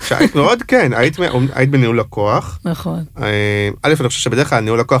 שהיית מאוד, כן, היית בניהול לקוח. נכון. א', אני חושב שבדרך כלל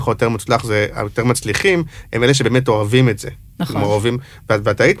ניהול לקוח היותר מוצלח, היותר מצליחים, הם אלה שבאמת אוהבים את זה. נכון. אוהבים,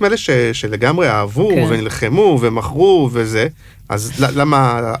 ואת היית מאלה שלגמרי אהבו ונלחמו ומכרו וזה, אז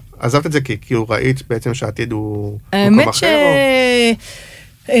למה עזבת את זה? כי כאילו ראית בעצם שהעתיד הוא מקום אחר? האמת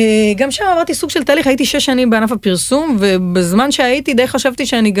גם שם עברתי סוג של תהליך, הייתי 6 שנים בענף הפרסום, ובזמן שהייתי די חשבתי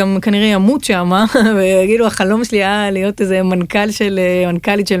שאני גם כנראה אמות שם, ויגידו, החלום שלי היה להיות איזה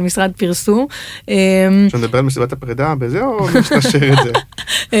מנכ"לית של משרד פרסום. שנדבר על מסיבת הפרידה בזה, או נשתשר את זה?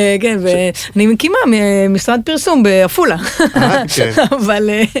 כן, ואני מקימה משרד פרסום באפולה, אבל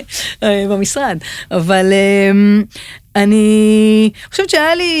במשרד, אבל אני חושבת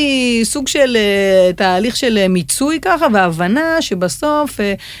שהיה לי סוג של תהליך של מיצוי ככה, והבנה שבסוף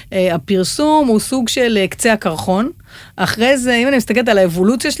הפרסום הוא סוג של קצה הקרחון. אחרי זה, אם אני מסתכלת על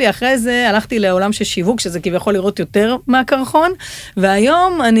האבולוציה שלי, אחרי זה הלכתי לעולם של שיווק, שזה כביכול לראות יותר מהקרחון,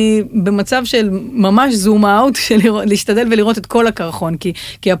 והיום אני במצב של ממש זום אאוט, של להשתדל ולראות את כל הקרחון,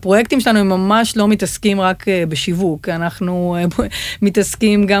 כי הפרויקטים שלנו הם ממש לא מתעסקים רק בשיווק, אנחנו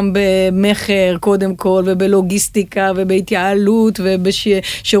מתעסקים גם במחר קודם כל, ובלוגיסטיקה, ובהתייעלות,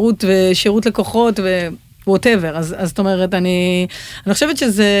 ובשירות לקוחות, whatever. אז זאת אומרת, אני חושבת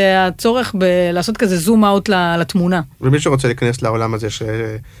שזה הצורך לעשות כזה זום אאוט לתמונה. ומי שרוצה להיכנס לעולם הזה,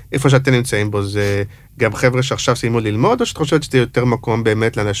 איפה שאתם נמצאים בו, זה גם חבר'ה שעכשיו סיימו ללמוד, או שאת חושבת שזה יותר מקום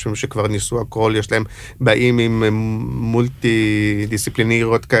באמת לאנשים שכבר ניסו הכל, יש להם באים עם מולטי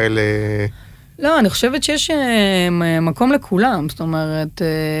דיסציפלינירות כאלה? לא, אני חושבת שיש מקום לכולם, זאת אומרת,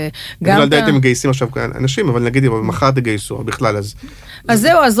 גם... אני לא יודע אם אתם מגייסים עכשיו אנשים, אבל נגיד, אם מחר תגייסו, בכלל, אז... אז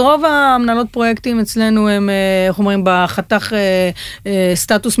זהו, אז רוב המנהלות פרויקטים אצלנו הם, איך אומרים, בחתך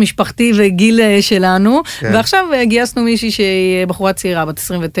סטטוס משפחתי וגיל שלנו, ועכשיו גייסנו מישהי שהיא בחורה צעירה, בת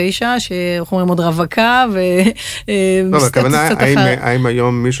 29, שאנחנו אומרים עוד רווקה, לא, אבל הכוונה, האם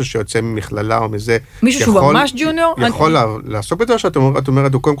היום מישהו שיוצא ממכללה או מזה... מישהו שהוא ממש ג'וניור? יכול לעסוק בזה, או שאת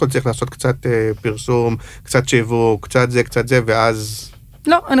אומרת, הוא קודם כל צריך לעשות קצת פרסום, קצת שיווק, קצת זה, ואז...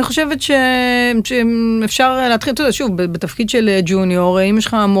 לא, אני חושבת שאפשר להתחיל, אתה יודע, שוב, בתפקיד של ג'וניור, אם יש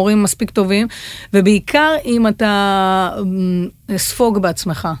לך מורים מספיק טובים, ובעיקר אם אתה ספוג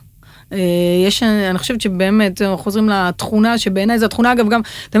בעצמך. אני חושבת שבאמת חוזרים לתכונה, שבעיניי זו התכונה, אגב, גם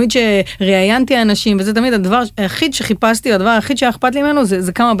תמיד שראיינתי אנשים, וזה תמיד הדבר היחיד שחיפשתי, הדבר היחיד שהיה אכפת לי ממנו,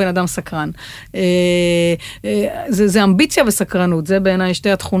 זה כמה בן אדם סקרן. זה אמביציה וסקרנות, זה בעיניי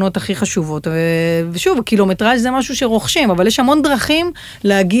שתי התכונות הכי חשובות. ושוב, קילומטראז' זה משהו שרוכשים, אבל יש המון דרכים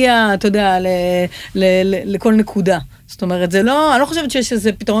להגיע, אתה יודע, לכל נקודה. זאת אומרת, זה לא, אני לא חושבת שיש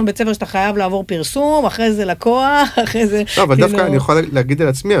איזה פתרון בית ספר שאתה חייב לעבור פרסום, אחרי זה לקוח, אחרי זה... לא, אבל דווקא אני יכול להגיד על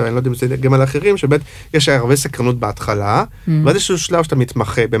עצמי, אבל אני לא יודע אם זה גם על האחרים, שבאמת יש הרבה סקרנות בהתחלה, ועד איזשהו שלב שאתה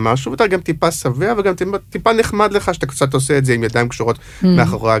מתמחה במשהו, ואתה גם טיפה שבע, וגם טיפה נחמד לך שאתה קצת עושה את זה עם ידיים קשורות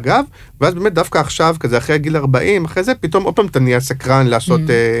מאחורי הגב, ואז באמת דווקא עכשיו, כזה אחרי הגיל 40, אחרי זה פתאום עוד פעם אתה נהיה סקרן לעשות,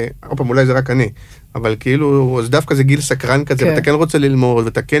 עוד פעם אולי זה רק אני, אבל כאילו, אז דווקא זה גיל סקרן כזה, ואתה כן רוצה ללמוד,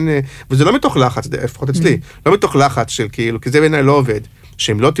 ואתה כן, וזה לא מתוך לחץ, לפחות אצלי, לא מתוך לחץ של כאילו, כי זה בעיניי לא עובד,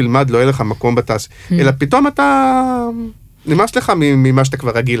 שאם לא תלמד, לא יהיה לך מקום בתעש, אלא פתאום אתה נמאס לך ממה שאתה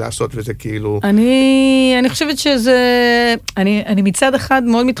כבר רגיל לעשות, וזה כאילו... אני חושבת שזה... אני מצד אחד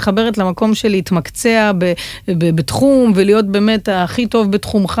מאוד מתחברת למקום של להתמקצע בתחום, ולהיות באמת הכי טוב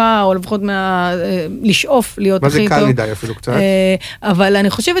בתחומך, או לפחות לשאוף להיות הכי טוב. מה זה קל מדי אפילו קצת? אבל אני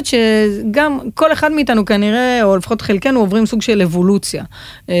חושבת שגם כל אחד מאיתנו כנראה, או לפחות חלקנו, עוברים סוג של אבולוציה.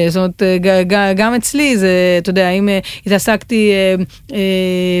 זאת אומרת, גם אצלי, זה, אתה יודע, אם התעסקתי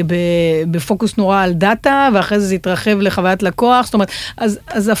בפוקוס נורא על דאטה, ואחרי זה התרחב לחוויה לקוח, זאת אומרת,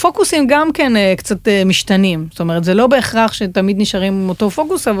 אז הפוקוסים גם כן קצת משתנים, זאת אומרת, זה לא בהכרח שתמיד נשארים עם אותו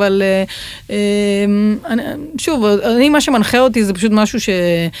פוקוס, אבל שוב, מה שמנחה אותי זה פשוט משהו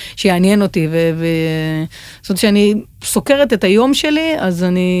שיעניין אותי, זאת אומרת שאני סוקרת את היום שלי, אז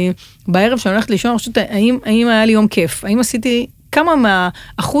אני בערב שאני הולכת לישון, חושבת, האם היה לי יום כיף? האם עשיתי, כמה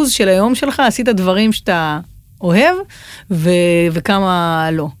מהאחוז של היום שלך עשית דברים שאתה אוהב, וכמה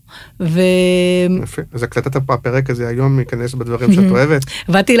לא. יפה, אז הקלטת הפרק הזה היום ייכנס בדברים שאת אוהבת.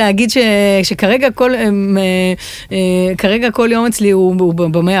 באתי להגיד שכרגע כל יום אצלי הוא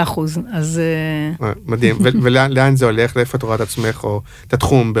ב100%, אז... מדהים, ולאן זה הולך? לאיפה את רואה את עצמך, או את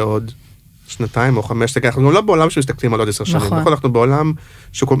התחום בעוד 2 או 5, אנחנו גם לא בעולם שמסתכלים על עוד 10 שנים, אנחנו בעולם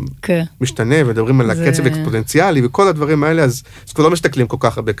שמשתנה, ומדברים על הקצב אקספוננציאלי, וכל הדברים האלה, אז כבר לא מסתכלים כל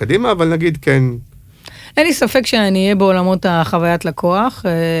כך הרבה קדימה, אבל נגיד כן... אין לי ספק שאני אהיה בעולמות החוויית לקוח,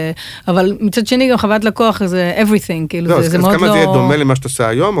 אבל מצד שני גם חוויית לקוח זה everything, כאילו זה מאוד לא... אז כמה זה יהיה דומה למה שאתה עושה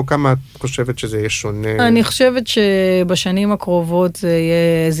היום, או כמה את חושבת שזה יהיה שונה? אני חושבת שבשנים הקרובות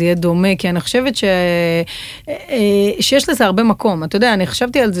זה יהיה דומה, כי אני חושבת שיש לזה הרבה מקום. אתה יודע, אני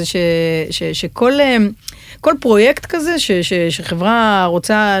חשבתי על זה כל פרויקט כזה, שחברה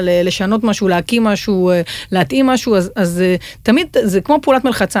רוצה לשנות משהו, להקים משהו, להתאים משהו, אז תמיד זה כמו פעולת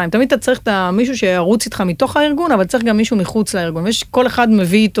מלחציים, תמיד אתה צריך מישהו שירוץ איתך מתוך הארגון, אבל צריך גם מישהו מחוץ לארגון, כל אחד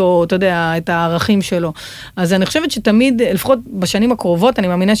מביא איתו, אתה יודע, את הערכים שלו. אז אני חושבת שתמיד, לפחות בשנים הקרובות, אני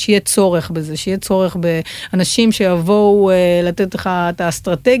מאמינה שיהיה צורך בזה, שיהיה צורך באנשים שיבואו לתת לך את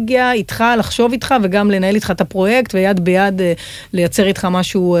האסטרטגיה, איתך, לחשוב איתך, וגם לנהל איתך את הפרויקט, ויד ביד לייצר איתך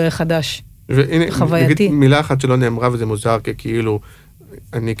משהו חדש. והנה, נגיד מילה אחת שלא נאמרה, וזה מוזר, כי כאילו,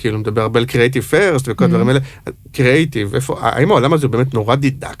 אני כאילו מדבר הרבה על קריאיטיב פרסט, וכל הדברים האלה, קריאיטיב, האם העולם הזה הוא באמת נורא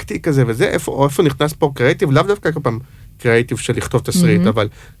דידקטי כזה, וזה, איפה נכנס פה קריאיטיב? לאו דווקא כל פעם קריאיטיב של לכתוב תסריט, אבל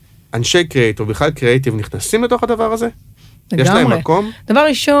אנשי קריאיטיב, בכלל קריאיטיב, נכנסים לתוך הדבר הזה? יש להם מקום? דבר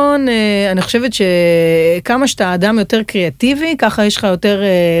ראשון, אני חושבת שכמה שאתה אדם יותר קריאטיבי, ככה יש לך יותר,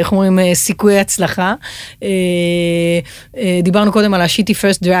 איך אומרים, סיכויי הצלחה. דיברנו קודם על ה-shitty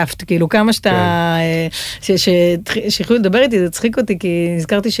first draft, כאילו כמה שאתה, שהתחילו לדבר איתי, זה צחיק אותי, כי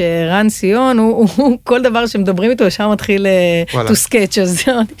נזכרתי שרן סיון, הוא כל דבר שמדברים איתו, ישר מתחיל to sketch, אז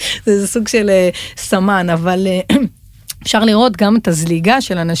זה סוג של סמן, אבל... אפשר לראות גם את הזליגה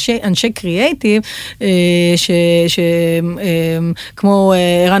של אנשי קריאייטיב, כמו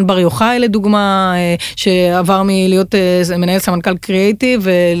ערן בר יוחאי לדוגמה, שעבר מלהיות מנהל סמנכ"ל קריאייטיב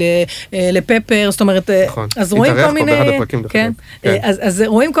לפפר, זאת אומרת, אז רואים כל מיני, אז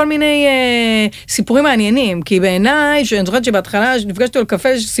רואים כל מיני סיפורים מעניינים, כי בעיניי, שאני זוכרת שבהתחלה נפגשתי על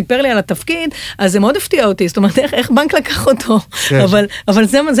קפה, שסיפר לי על התפקיד, אז זה מאוד הפתיע אותי, זאת אומרת, איך בנק לקח אותו, אבל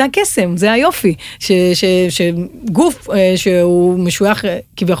זה הקסם, זה היופי, שגוף שהוא משוייך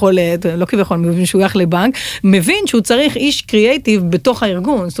כביכול, לא כביכול, משוייך לבנק, מבין שהוא צריך איש קריאייטיב בתוך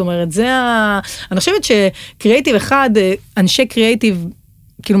הארגון, זאת אומרת, אני חושבת שקריאייטיב אחד, אנשי קריאייטיב,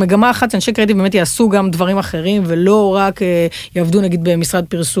 כאילו מגמה אחת, אנשי קריאייטיב באמת יעשו גם דברים אחרים, ולא רק יעבדו נגיד במשרד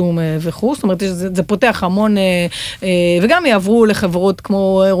פרסום וכו', זאת אומרת, זה פותח המון, וגם יעברו לחברות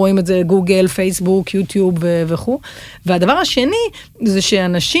כמו, רואים את זה, גוגל, פייסבוק, יוטיוב וכו'. והדבר השני, זה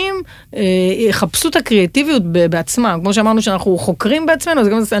שאנשים יחפשו את הקריאטיביות בעצמם, כמו שאמרנו שאנחנו חוקרים בעצמנו,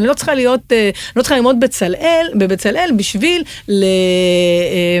 אז אני לא צריכה ללמוד בבצלאל בשביל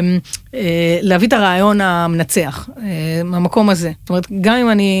להביא את הרעיון המנצח, מהמקום הזה. זאת אומרת, גם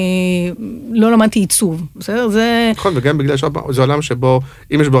אם אני לא למדתי עיצוב, בסדר? זה... נכון, וגם בגלל שזה עולם שבו,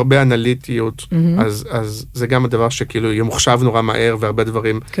 אם יש בו הרבה אנליטיות, אז זה גם הדבר שכאילו יהיה מוחשב נורא מהר והרבה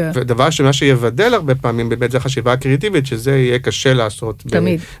דברים. ודבר שמה שיבדל הרבה פעמים, באמת זה חשיבה קריאטיבית, שזה יהיה קשה לעשות.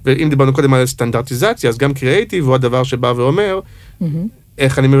 תמיד. ואם דיברנו קודם על סטנדרטיזציה, אז גם קריאטיב הוא הדבר שבא ואומר,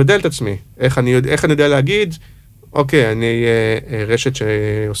 איך אני מבדל את עצמי, איך אני יודע להגיד, אוקיי, אני רשת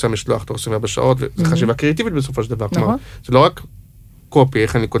שעושה משלוח תוך 24 שעות, וזו חשיבה קריאטיבית בסופו של דבר. כלומר, זה לא רק קופי,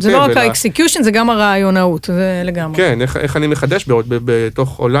 איך אני כותב. זה לא רק האקסקיושן, זה גם הרעיונאות, זה לגמרי. כן, איך אני מחדש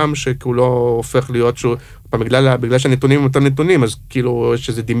בתוך עולם שכולו הופך להיות, בגלל שהנתונים הם אותם נתונים, אז כאילו יש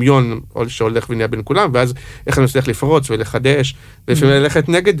איזה דמיון שהולך ונהיה בין כולם, ואז איך אני מצליח לפרוץ ולחדש, ולפעמים ללכת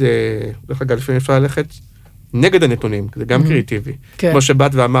נגד, דרך אגב, לפעמים אפשר ללכת נגד הנתונים, זה גם קריאטיבי. כמו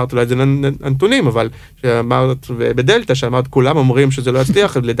שבאת ואמרת, אולי זה נתונים, אבל שאמרת בדלטה, שאמרת, כולם אומרים שזה לא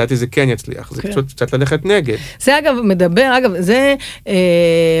יצליח, לדעתי זה כן יצליח, זה קצת ללכת נגד. זה אגב מדבר, זה,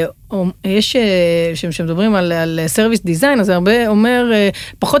 יש, שמדברים על סרוויס דיזיין, אז זה הרבה אומר,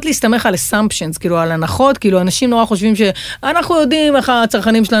 פחות להסתמך על assumptions, כאילו על הנחות, כאילו אנשים נורא חושבים שאנחנו יודעים איך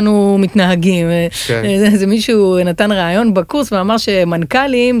הצרכנים שלנו מתנהגים. זה מישהו נתן רעיון בקורס, ואמר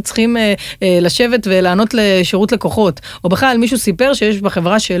שמנכ"לים צריכים לשבת ולענות לשירות לקוחות, או בכלל מישהו סיפר שיש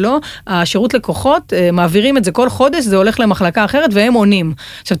בחברה שלו, השירות לקוחות, מעבירים את זה כל חודש, זה הולך למחלקה אחרת, והם עונים.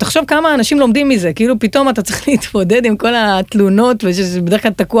 עכשיו, תחשוב כמה אנשים לומדים מזה, כאילו פתאום אתה צריך להתמודד עם כל התלונות, ושבדרך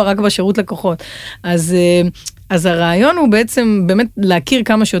כלל תקוע רק בשירות לקוחות. אז הרעיון הוא בעצם באמת להכיר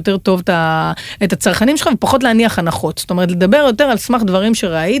כמה שיותר טוב את הצרכנים שלך, ופחות להניח הנחות. זאת אומרת, לדבר יותר על סמך דברים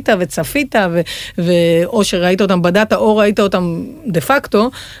שראית וצפית, או שראית אותם בדאטה, או ראית אותם דה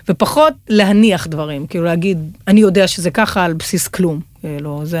פקטו, ופחות להניח דברים. כאילו להגיד, אני יודע שזה ככה על בסיס כלום.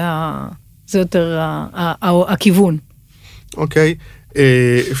 כאילו, זה יותר הכיוון. אוקיי.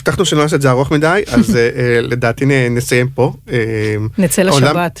 הבטחנו שלא נעשה את זה ארוך מדי, אז לדעתי נסיים פה. נצא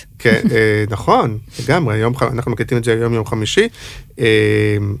לשבת. כן, נכון, לגמרי, אנחנו מקליטים את זה היום יום חמישי.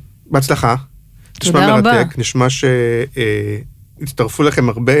 בהצלחה. תודה רבה. נשמע יצטרפו לכם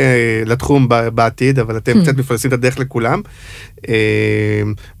הרבה לתחום בעתיד, אבל אתם קצת מפלסים את הדרך לכולם.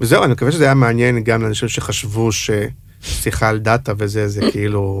 וזהו, אני מקווה שזה היה מעניין גם לאנשים שחשבו שיחה על דאטה וזה, זה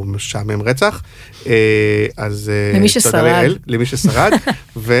כאילו משעמם רצח. אז למי ששרד. למי ששרד,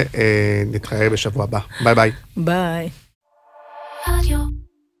 ונתראה בשבוע הבא. ביי ביי. ביי.